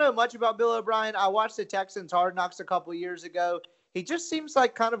 I don't know much about Bill O'Brien. I watched the Texans Hard Knocks a couple years ago. He just seems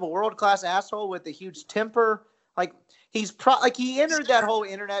like kind of a world-class asshole with a huge temper. He entered that whole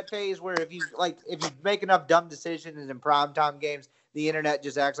internet phase where if you make enough dumb decisions in primetime games, the internet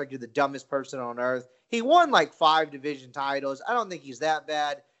just acts like you're the dumbest person on earth. He won 5 division titles. I don't think he's that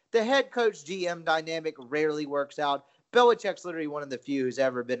bad. The head coach GM dynamic rarely works out. Belichick's literally one of the few who's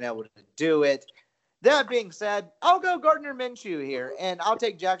ever been able to do it. That being said, I'll go Gardner Minshew here, and I'll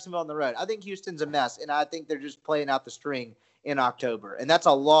take Jacksonville on the road. I think Houston's a mess, and I think they're just playing out the string in October, and that's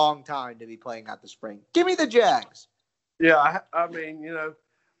a long time to be playing out the spring. Give me the Jags. Yeah, I mean,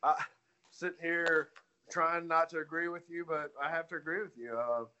 I sit here trying not to agree with you, but I have to agree with you.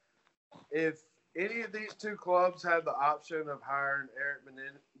 If any of these 2 clubs had the option of hiring Eric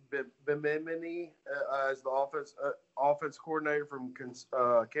Bieniemy as the offense coordinator from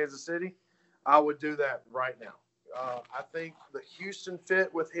Kansas City, I would do that right now. I think the Houston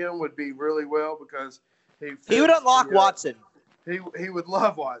fit with him would be really well because he would unlock Watson. He would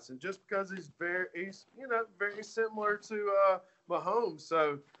love Watson just because he's very similar to Mahomes.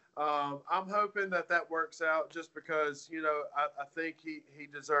 So I'm hoping that works out just because I think he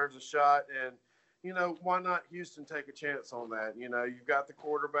deserves a shot, and why not Houston take a chance on that? You've got the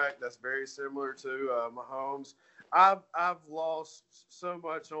quarterback that's very similar to Mahomes. I've lost so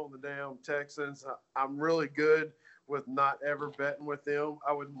much on the damn Texans. I'm really good with not ever betting with them.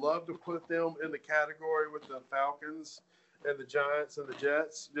 I would love to put them in the category with the Falcons and the Giants and the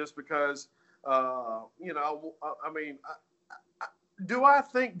Jets, just because, do I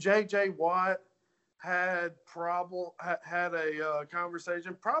think J.J. Watt had a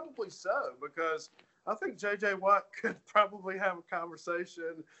conversation? Probably so, because I think J.J. Watt could probably have a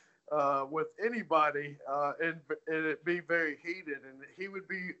conversation with anybody and it be very heated, and he would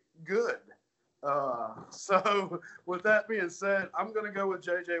be good. So with that being said, I'm going to go with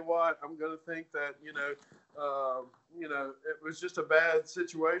J.J. Watt. I'm going to think that, it was just a bad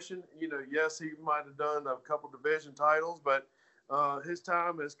situation. Yes, he might have done a couple division titles, but his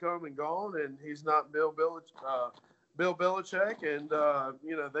time has come and gone, and he's not Bill Belichick, and,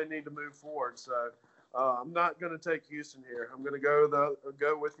 they need to move forward. So I'm not going to take Houston here. I'm going to go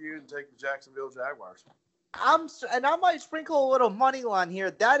with you and take the Jacksonville Jaguars. I might sprinkle a little money line here.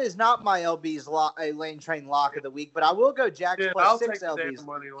 That is not my LB's lane train lock of the week, but I will go Jags plus I'll 6 take the LBs. damn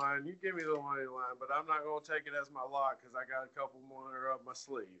money line. You give me the money line, but I'm not going to take it as my lock because I got a couple more up my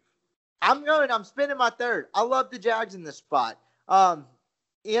sleeve. I'm spinning my third. I love the Jags in this spot. I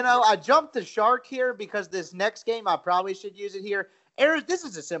jumped the shark here because this next game, I probably should use it here. This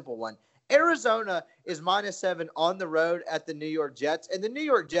is a simple one. Arizona is -7 on the road at the New York Jets, and the New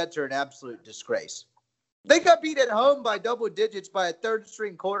York Jets are an absolute disgrace. They got beat at home by double digits by a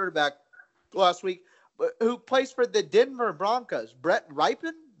third-string quarterback last week who plays for the Denver Broncos. Brett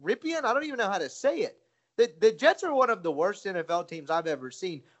Ripien? I don't even know how to say it. The Jets are one of the worst NFL teams I've ever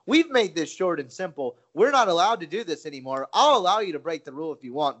seen. We've made this short and simple. We're not allowed to do this anymore. I'll allow you to break the rule if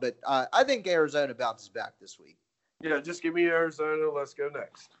you want, but I think Arizona bounces back this week. Yeah, just give me Arizona. Let's go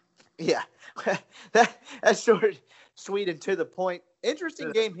next. Yeah, that's short, sweet, and to the point.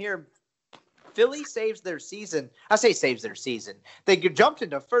 Interesting game here. Philly saves their season. I say saves their season. They jumped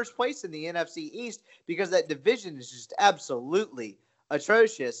into first place in the NFC East because that division is just absolutely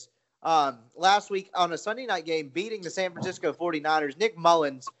atrocious. Last week on a Sunday night game, beating the San Francisco 49ers, Nick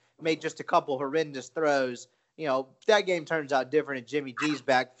Mullins made just a couple horrendous throws. That game turns out different and Jimmy G's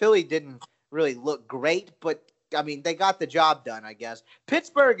back. Philly didn't really look great, but they got the job done, I guess.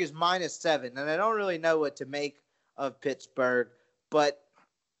 Pittsburgh is -7, and I don't really know what to make of Pittsburgh, but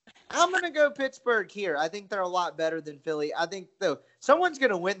I'm going to go Pittsburgh here. I think they're a lot better than Philly. I think, though, someone's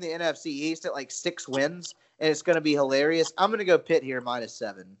going to win the NFC East at like 6 wins, and it's going to be hilarious. I'm going to go Pitt here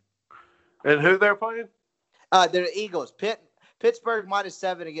 -7. And who they're playing? They're the Eagles. Pittsburgh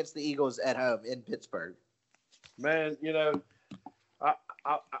 -7 against the Eagles at home in Pittsburgh. Man,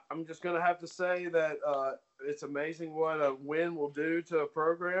 I'm just going to have to say that it's amazing what a win will do to a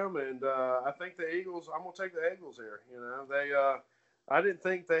program, and I think the Eagles. I'm going to take the Eagles here. I didn't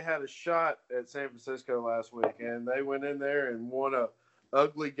think they had a shot at San Francisco last week, and they went in there and won a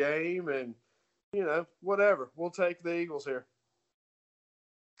ugly game, and whatever. We'll take the Eagles here.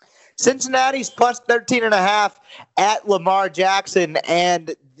 Cincinnati's +13.5 at Lamar Jackson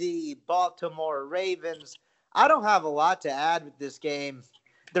and the Baltimore Ravens. I don't have a lot to add with this game.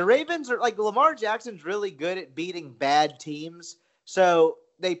 The Ravens are Lamar Jackson's really good at beating bad teams. So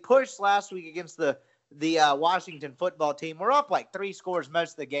they pushed last week against the Washington football team. We're up 3 scores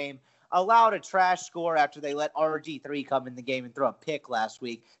most of the game. Allowed a trash score after they let RG3 come in the game and throw a pick last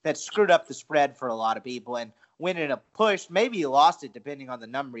week. That screwed up the spread for a lot of people. And went in a push. Maybe you lost it depending on the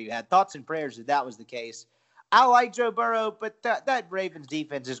number you had. Thoughts and prayers that was the case. I like Joe Burrow, but that Ravens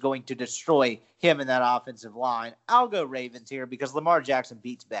defense is going to destroy him in that offensive line. I'll go Ravens here because Lamar Jackson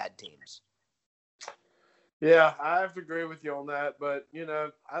beats bad teams. Yeah, I have to agree with you on that. But,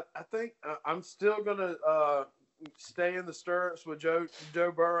 I think I'm still going to stay in the stirrups with Joe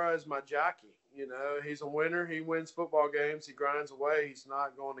Burrow as my jockey. He's a winner. He wins football games. He grinds away. He's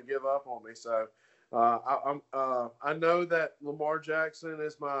not going to give up on me. So I know that Lamar Jackson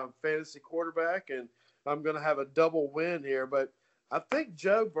is my fantasy quarterback, and I'm going to have a double win here. But I think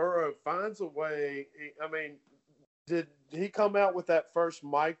Joe Burrow finds a way. Did he come out with that first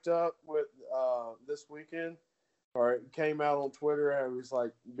mic'd up with this weekend, or it came out on Twitter and it was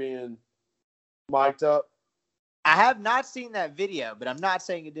being mic'd up? I have not seen that video, but I'm not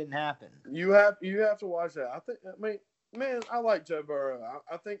saying it didn't happen. You have to watch that. Man, I like Joe Burrow.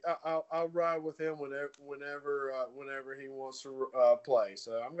 I think I'll ride with him whenever he wants to play.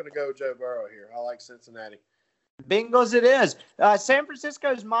 So I'm going to go Joe Burrow here. I like Cincinnati. Bengals it is. San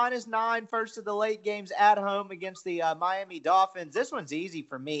Francisco's -9, first of the late games at home against the Miami Dolphins. This one's easy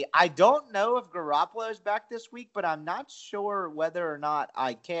for me. I don't know if Garoppolo's back this week, but I'm not sure whether or not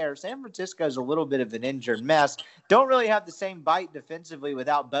I care. San Francisco's a little bit of an injured mess. Don't really have the same bite defensively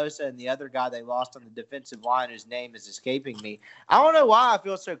without Bosa and the other guy they lost on the defensive line whose name is escaping me. I don't know why I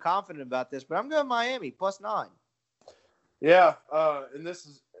feel so confident about this, but I'm going Miami +9. Yeah, and this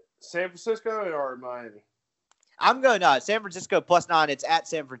is San Francisco or Miami? I'm going San Francisco +9. It's at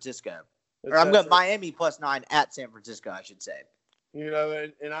San Francisco. I'm going Miami +9 at San Francisco, I should say.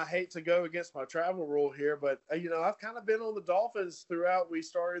 And I hate to go against my travel rule here, but I've kind of been on the Dolphins throughout we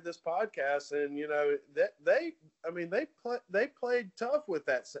started this podcast, and they played tough with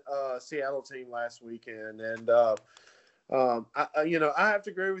that Seattle team last weekend, and I have to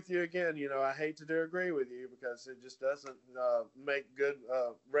agree with you again. I hate to agree with you because it just doesn't make good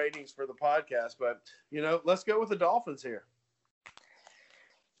ratings for the podcast, but let's go with the Dolphins here.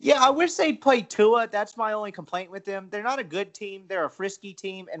 Yeah, I wish they'd play Tua. That's my only complaint with them. They're not a good team. They're a frisky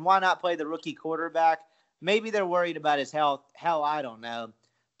team. And why not play the rookie quarterback? Maybe they're worried about his health. Hell, I don't know.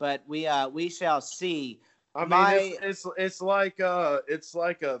 But we shall see. I mean, it's like a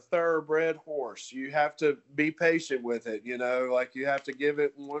thoroughbred horse. You have to be patient with it. Like you have to give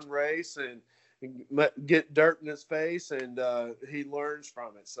it one race and get dirt in his face, and he learns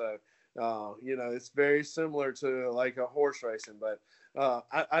from it. So, it's very similar to like a horse racing, but.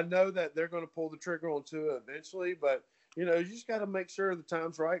 I know that they're going to pull the trigger on Tua eventually, but, you just got to make sure the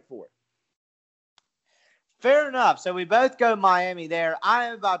time's right for it. Fair enough. So we both go Miami there. I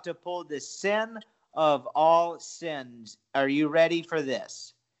am about to pull the sin of all sins. Are you ready for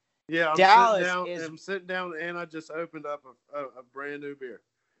this? Yeah, I'm sitting down, and I just opened up a brand new beer.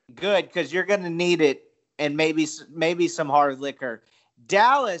 Good, because you're going to need it and maybe some hard liquor.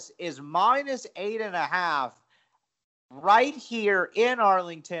 Dallas is minus 8.5. Right here in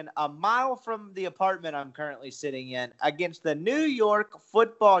Arlington, a mile from the apartment I'm currently sitting in, against the New York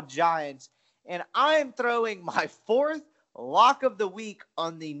Football Giants. And I am throwing my fourth lock of the week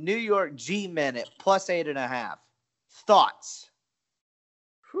on the New York G-Men at plus 8.5. Thoughts?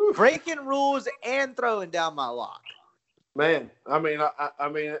 Whew. Breaking rules and throwing down my lock. Man, I mean,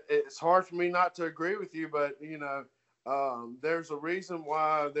 it's hard for me not to agree with you, but, there's a reason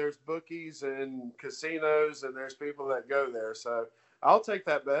why there's bookies and casinos and there's people that go there. So I'll take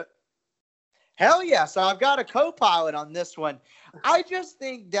that bet. Hell yeah. So I've got a co-pilot on this one. I just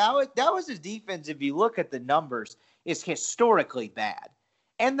think Dallas's defense, if you look at the numbers, is historically bad.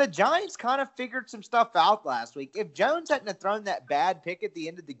 And the Giants kind of figured some stuff out last week. If Jones hadn't have thrown that bad pick at the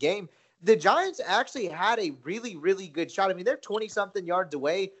end of the game, the Giants actually had a really, really good shot. I mean, they're 20-something yards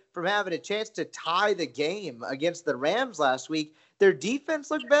away from having a chance to tie the game against the Rams last week. Their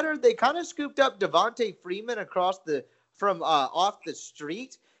defense looked better. They kind of scooped up Devontae Freeman off the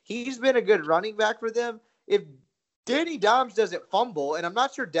street. He's been a good running back for them. If Danny Dimes doesn't fumble, and I'm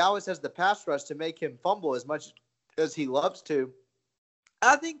not sure Dallas has the pass rush to make him fumble as much as he loves to,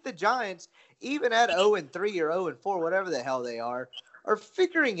 I think the Giants, even at 0-3 or 0-4, whatever the hell they are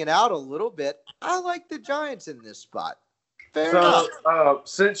figuring it out a little bit. I like the Giants in this spot. Fair enough.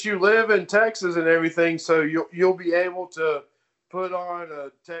 Since you live in Texas and everything, so you'll be able to put on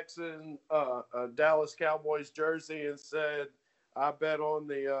a Dallas Cowboys jersey and said, "I bet on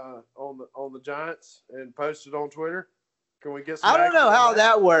the Giants," and post it on Twitter. Can we get some? I don't know how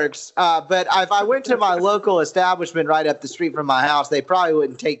that works, but if I went to my local establishment right up the street from my house, they probably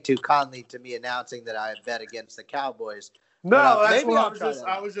wouldn't take too kindly to me announcing that I had bet against the Cowboys. No, that's what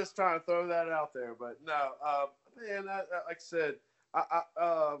I was just trying to throw that out there, but no, man. Like I said,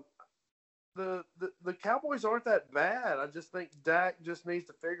 the Cowboys aren't that bad. I just think Dak just needs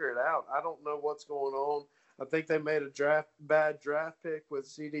to figure it out. I don't know what's going on. I think they made a bad draft pick with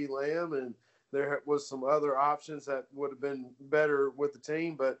CD Lamb, and there was some other options that would have been better with the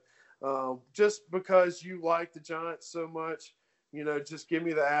team. But just because you like the Giants so much, just give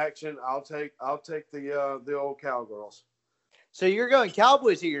me the action. I'll take the old Cowgirls. So you're going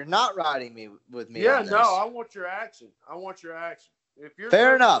Cowboys here. You're not riding with me. Yeah, on this. No, I want your action. If you're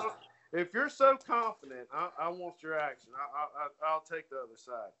fair enough. If you're so confident, I want your action. I'll take the other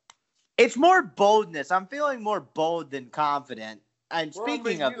side. It's more boldness. I'm feeling more bold than confident. And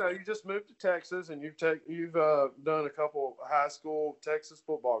speaking of, you just moved to Texas and you've done a couple high school Texas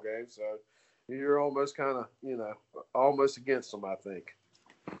football games, so you're almost kind of almost against them, I think.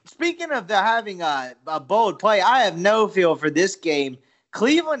 Speaking of having a bold play, I have no feel for this game.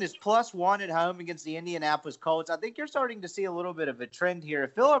 Cleveland is +1 at home against the Indianapolis Colts. I think you're starting to see a little bit of a trend here.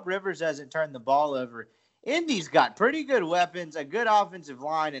 If Phillip Rivers doesn't turn the ball over, Indy's got pretty good weapons, a good offensive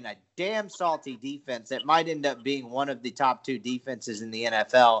line, and a damn salty defense that might end up being one of the top 2 defenses in the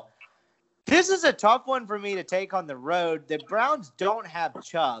NFL. This is a tough one for me to take on the road. The Browns don't have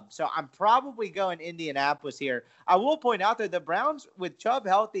Chubb, so I'm probably going Indianapolis here. I will point out that the Browns, with Chubb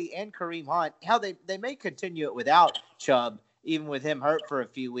healthy and Kareem Hunt, they may continue it without Chubb, even with him hurt for a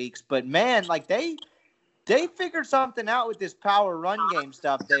few weeks. But, man, like they figured something out with this power run game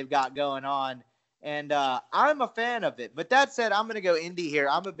stuff they've got going on. And I'm a fan of it. But that said, I'm going to go Indy here.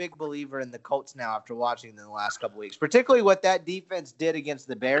 I'm a big believer in the Colts now after watching them the last couple weeks, particularly what that defense did against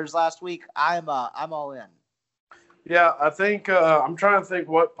the Bears last week. I'm all in. Yeah, I think I'm trying to think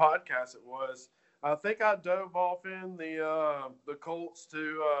what podcast it was. I think I dove off in the Colts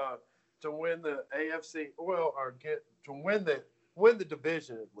to win the AFC, well, or get to win the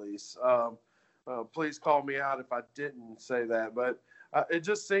division at least. Please call me out if I didn't say that, but it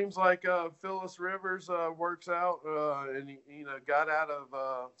just seems like Phyllis Rivers works out, and he got out of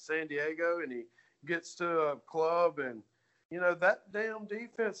San Diego, and he gets to a club, and that damn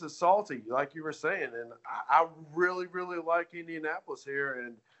defense is salty, like you were saying. And I really, really like Indianapolis here.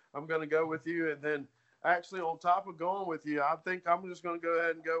 And I'm going to go with you. And then, actually, on top of going with you, I think I'm just going to go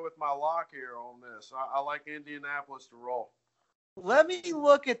ahead and go with my lock here on this. I like Indianapolis to roll. Let me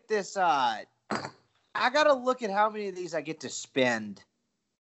look at this. I got to look at how many of these I get to spend.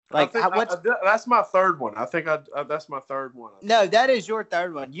 Like, that's my third one. I think that's my third one. No, that is your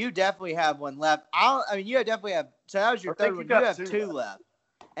third one. You definitely have one left. You definitely have. So that was your third one. You have two left,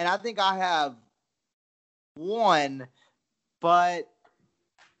 and I think I have one, but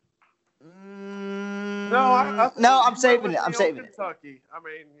I'm saving it. I'm saving it. Kentucky. I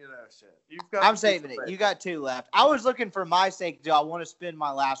mean, shit. I'm saving it. You got two left. I was looking for my sake. Do I want to spend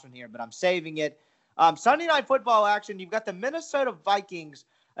my last one here? But I'm saving it. Sunday night football action. You've got the Minnesota Vikings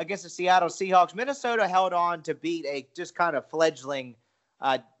against the Seattle Seahawks. Minnesota held on to beat a just kind of fledgling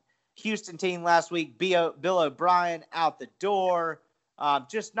Houston team last week. Bill O'Brien out the door.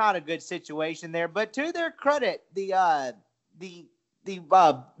 Just not a good situation there. But to their credit, the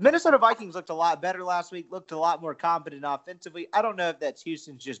Minnesota Vikings looked a lot better last week, looked a lot more competent offensively. I don't know if that's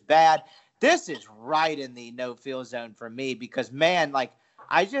Houston's just bad. This is right in the no-feel zone for me because, man,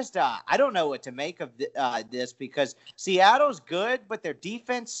 I don't know what to make of this because Seattle's good, but their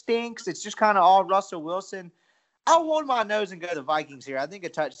defense stinks. It's just kind of all Russell Wilson. I'll hold my nose and go the Vikings here. I think a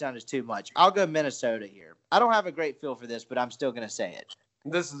touchdown is too much. I'll go Minnesota here. I don't have a great feel for this, but I'm still going to say it.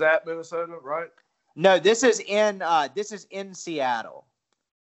 This is at Minnesota, right? No, this is in Seattle.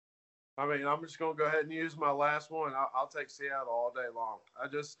 I mean, I'm just going to go ahead and use my last one. I'll take Seattle all day long. I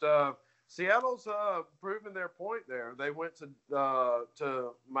just Seattle's proven their point there. They went to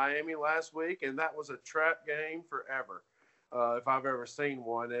Miami last week, and that was a trap game forever, if I've ever seen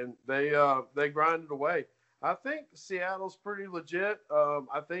one. And they grinded away. I think Seattle's pretty legit.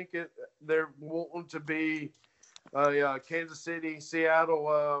 I think they're wanting to be Kansas City,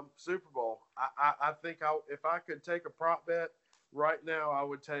 Seattle Super Bowl. I think if I could take a prop bet right now, I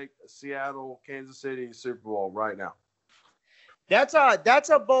would take Seattle, Kansas City Super Bowl right now. That's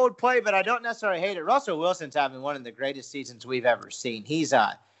a bold play, but I don't necessarily hate it. Russell Wilson's having one of the greatest seasons we've ever seen. He's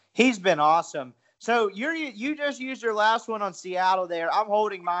been awesome. So you just used your last one on Seattle there. I'm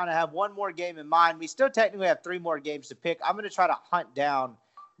holding mine. I have one more game in mind. We still technically have three more games to pick. I'm going to try to hunt down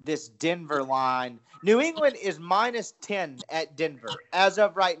this Denver line. New England is -10 at Denver as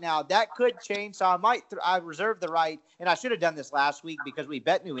of right now. That could change, so I reserve the right, and I should have done this last week because we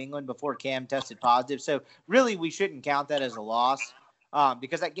bet New England before Cam tested positive. So really, we shouldn't count that as a loss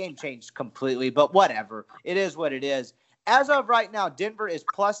because that game changed completely. But whatever, it is what it is. As of right now, Denver is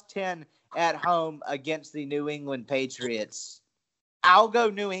 +10 at home against the New England Patriots. I'll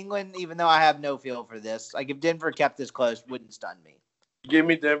go New England, even though I have no feel for this. Like if Denver kept this close, wouldn't stun me. Give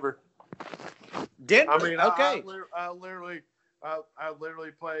me Denver. Denver. I mean, okay. I literally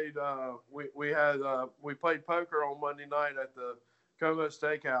played. We played poker on Monday night at the Como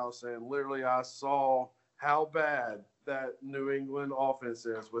Steakhouse, and literally I saw how bad that New England offense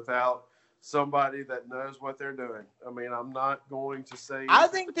is without somebody that knows what they're doing. I mean, I'm not going to say. I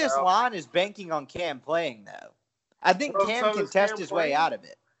think this line is banking on Cam playing, though. I think Cam can test his way out of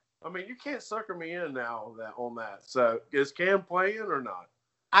it. I mean, you can't sucker me in now on that. So, is Cam playing or not?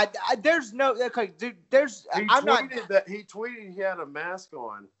 There's no okay, dude. He tweeted he had a mask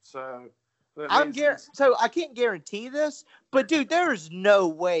on. So, so I can't guarantee this, but dude, there is no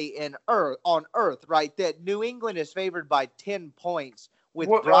way on earth, right, that New England is favored by 10 points with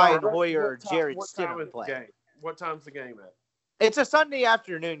Brian Hoyer or Jarrett Stidham playing. What time's the game at? It's a Sunday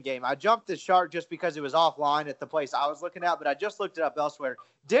afternoon game. I jumped the shark just because it was offline at the place I was looking at, but I just looked it up elsewhere.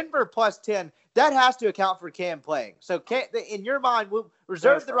 Denver +10, that has to account for Cam playing. So in your mind, we'll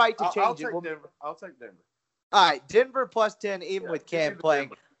reserve the right to change it. I'll take Denver. All right, Denver +10, even with Cam playing.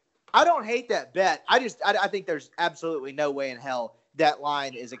 Denver. I don't hate that bet. I think there's absolutely no way in hell that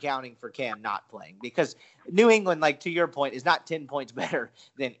line is accounting for Cam not playing because New England, like to your point, is not 10 points better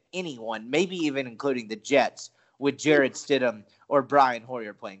than anyone, maybe even including the Jets, with Jarrett Stidham or Brian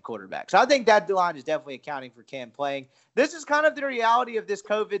Hoyer playing quarterback. So I think that line is definitely accounting for Cam playing. This is kind of the reality of this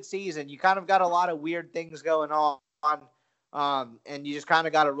COVID season. You kind of got a lot of weird things going on, and you just kind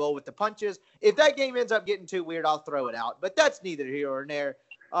of got to roll with the punches. If that game ends up getting too weird, I'll throw it out. But that's neither here nor there.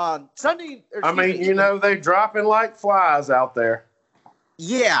 Sunday. I mean, they're dropping like flies out there.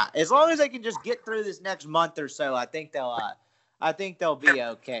 Yeah, as long as they can just get through this next month or so, I think they'll be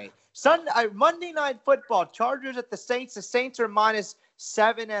okay. Monday Night Football, Chargers at the Saints. The Saints are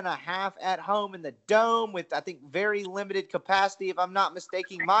 -7.5 at home in the Dome with, I think, very limited capacity, if I'm not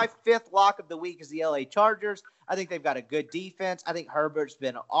mistaken. My fifth lock of the week is the LA Chargers. I think they've got a good defense. I think Herbert's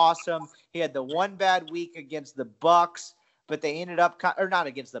been awesome. He had the one bad week against the Bucs, but they ended up – or not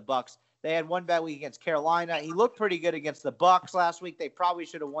against the Bucs. They had one bad week against Carolina. He looked pretty good against the Bucs last week. They probably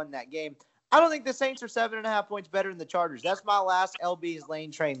should have won that game. I don't think the Saints are 7.5 points better than the Chargers. That's my last LB's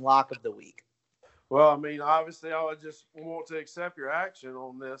Lane Train lock of the week. Well, I mean, obviously, I would just want to accept your action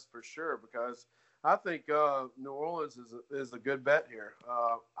on this for sure because I think New Orleans is a good bet here.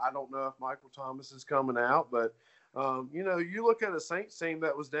 I don't know if Michael Thomas is coming out, but, you look at a Saints team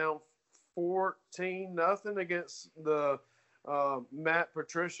that was down 14-0 against the Matt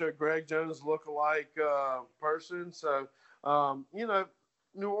Patricia, Greg Jones lookalike person. So,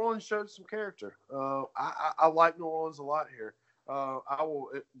 New Orleans showed some character. I like New Orleans a lot here. I will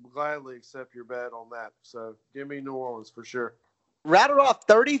gladly accept your bet on that. So give me New Orleans for sure. Rattled off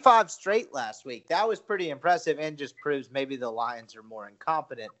 35 straight last week. That was pretty impressive and just proves maybe the Lions are more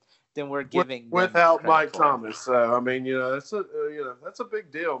incompetent than we're giving without Mike Thomas. So I mean, that's a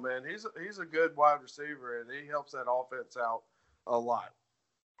big deal, man. He's a good wide receiver and he helps that offense out a lot.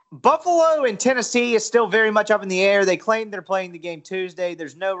 Buffalo and Tennessee is still very much up in the air. They claim they're playing the game Tuesday.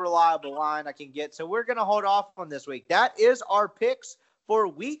 There's no reliable line I can get, so we're going to hold off on this week. That is our picks for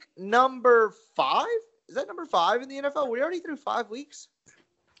week number 5. Is that number 5 in the NFL? We already through 5 weeks?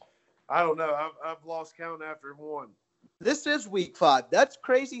 I don't know. I've lost count after 1. This is week 5. That's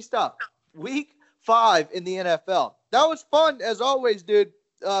crazy stuff. Week 5 in the NFL. That was fun, as always, dude.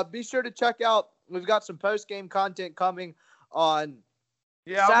 Be sure to check out. We've got some post-game content coming on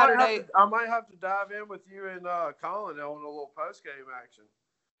Saturday. I might have to dive in with you and Colin on a little post-game action.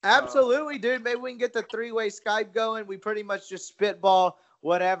 Absolutely, dude. Maybe we can get the 3-way Skype going. We pretty much just spitball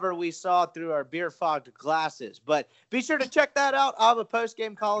whatever we saw through our beer-fogged glasses. But be sure to check that out. I'll have a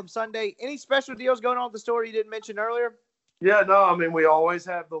post-game column Sunday. Any special deals going on at the store you didn't mention earlier? Yeah, no, I mean, we always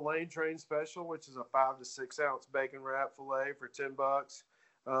have the Lane Train special, which is a 5 to 6 ounce bacon wrap filet for $10.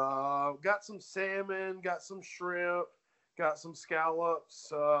 Got some salmon, got some shrimp, got some scallops,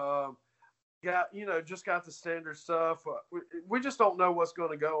 just got the standard stuff. We just don't know what's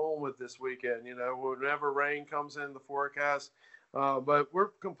going to go on with this weekend, whenever rain comes in the forecast. But we're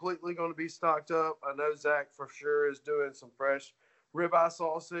completely going to be stocked up. I know Zach for sure is doing some fresh ribeye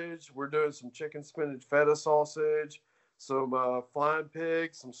sausage. We're doing some chicken spinach feta sausage, some flying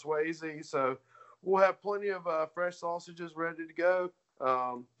pig, some Swayze. So we'll have plenty of fresh sausages ready to go.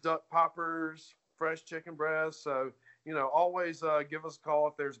 Duck poppers, fresh chicken breasts. So, always give us a call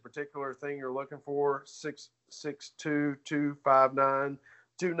if there's a particular thing you're looking for,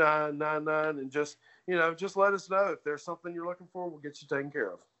 662-259-2999. And just let us know if there's something you're looking for. We'll get you taken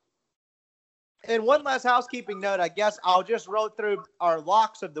care of. And one last housekeeping note, I guess I'll just roll through our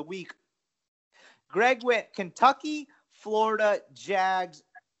locks of the week. Greg went Kentucky, Florida, Jags,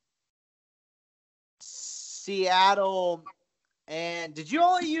 Seattle, and did you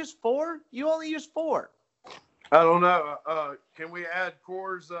only use 4? You only used 4. I don't know. Can we add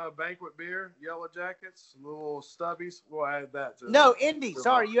Coors Banquet beer, Yellow Jackets, little stubbies? We'll add that to No, Indy.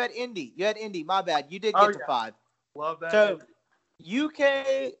 Sorry, you had Indy. My bad. You did get to 5. Love that. So,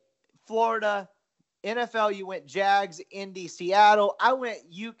 UK, Florida, NFL, you went Jags, Indy, Seattle. I went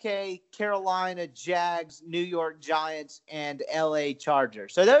UK, Carolina, Jags, New York Giants, and LA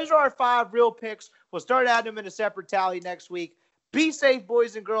Chargers. So those are our 5 real picks. We'll start adding them in a separate tally next week. Be safe,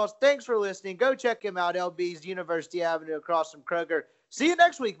 boys and girls. Thanks for listening. Go check him out, LB's University Avenue across from Kroger. See you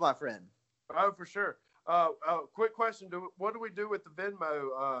next week, my friend. Oh, for sure. Quick question. What do we do with the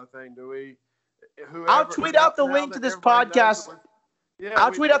Venmo thing? I'll tweet out the link to this podcast.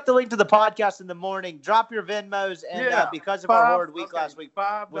 I'll tweet out the link to the podcast in the morning. Drop your Venmos, and because of our horrid week last week.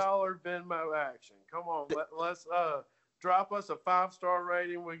 $5 Venmo action. Come on. Let's drop us a 5-star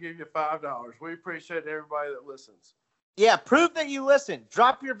rating. We'll give you $5. We appreciate everybody that listens. Yeah, prove that you listen.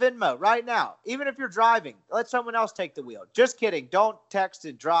 Drop your Venmo right now. Even if you're driving, let someone else take the wheel. Just kidding. Don't text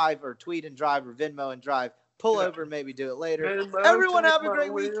and drive or tweet and drive or Venmo and drive. Pull over, maybe do it later. Venmo, everyone have a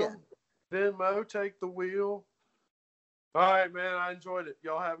great weekend. Venmo, take the wheel. All right, man. I enjoyed it.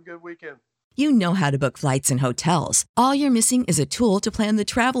 Y'all have a good weekend. You know how to book flights and hotels. All you're missing is a tool to plan the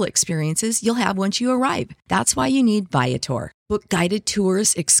travel experiences you'll have once you arrive. That's why you need Viator. Book guided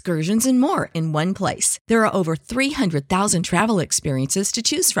tours, excursions, and more in one place. There are over 300,000 travel experiences to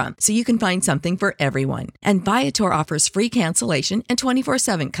choose from, so you can find something for everyone. And Viator offers free cancellation and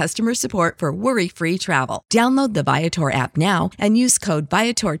 24/7 customer support for worry-free travel. Download the Viator app now and use code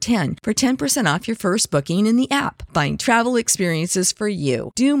Viator10 for 10% off your first booking in the app. Find travel experiences for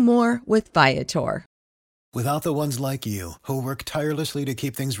you. Do more with Viator. Without the ones like you, who work tirelessly to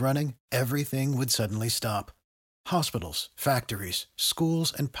keep things running, everything would suddenly stop. Hospitals, factories,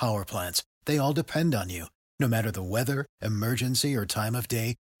 schools, and power plants, they all depend on you. No matter the weather, emergency, or time of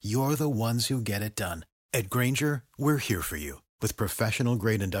day, you're the ones who get it done. At Grainger, we're here for you with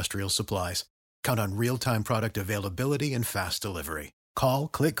professional-grade industrial supplies. Count on real-time product availability and fast delivery. Call,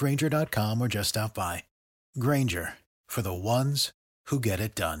 click Grainger.com, or just stop by. Grainger, for the ones who get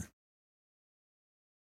it done.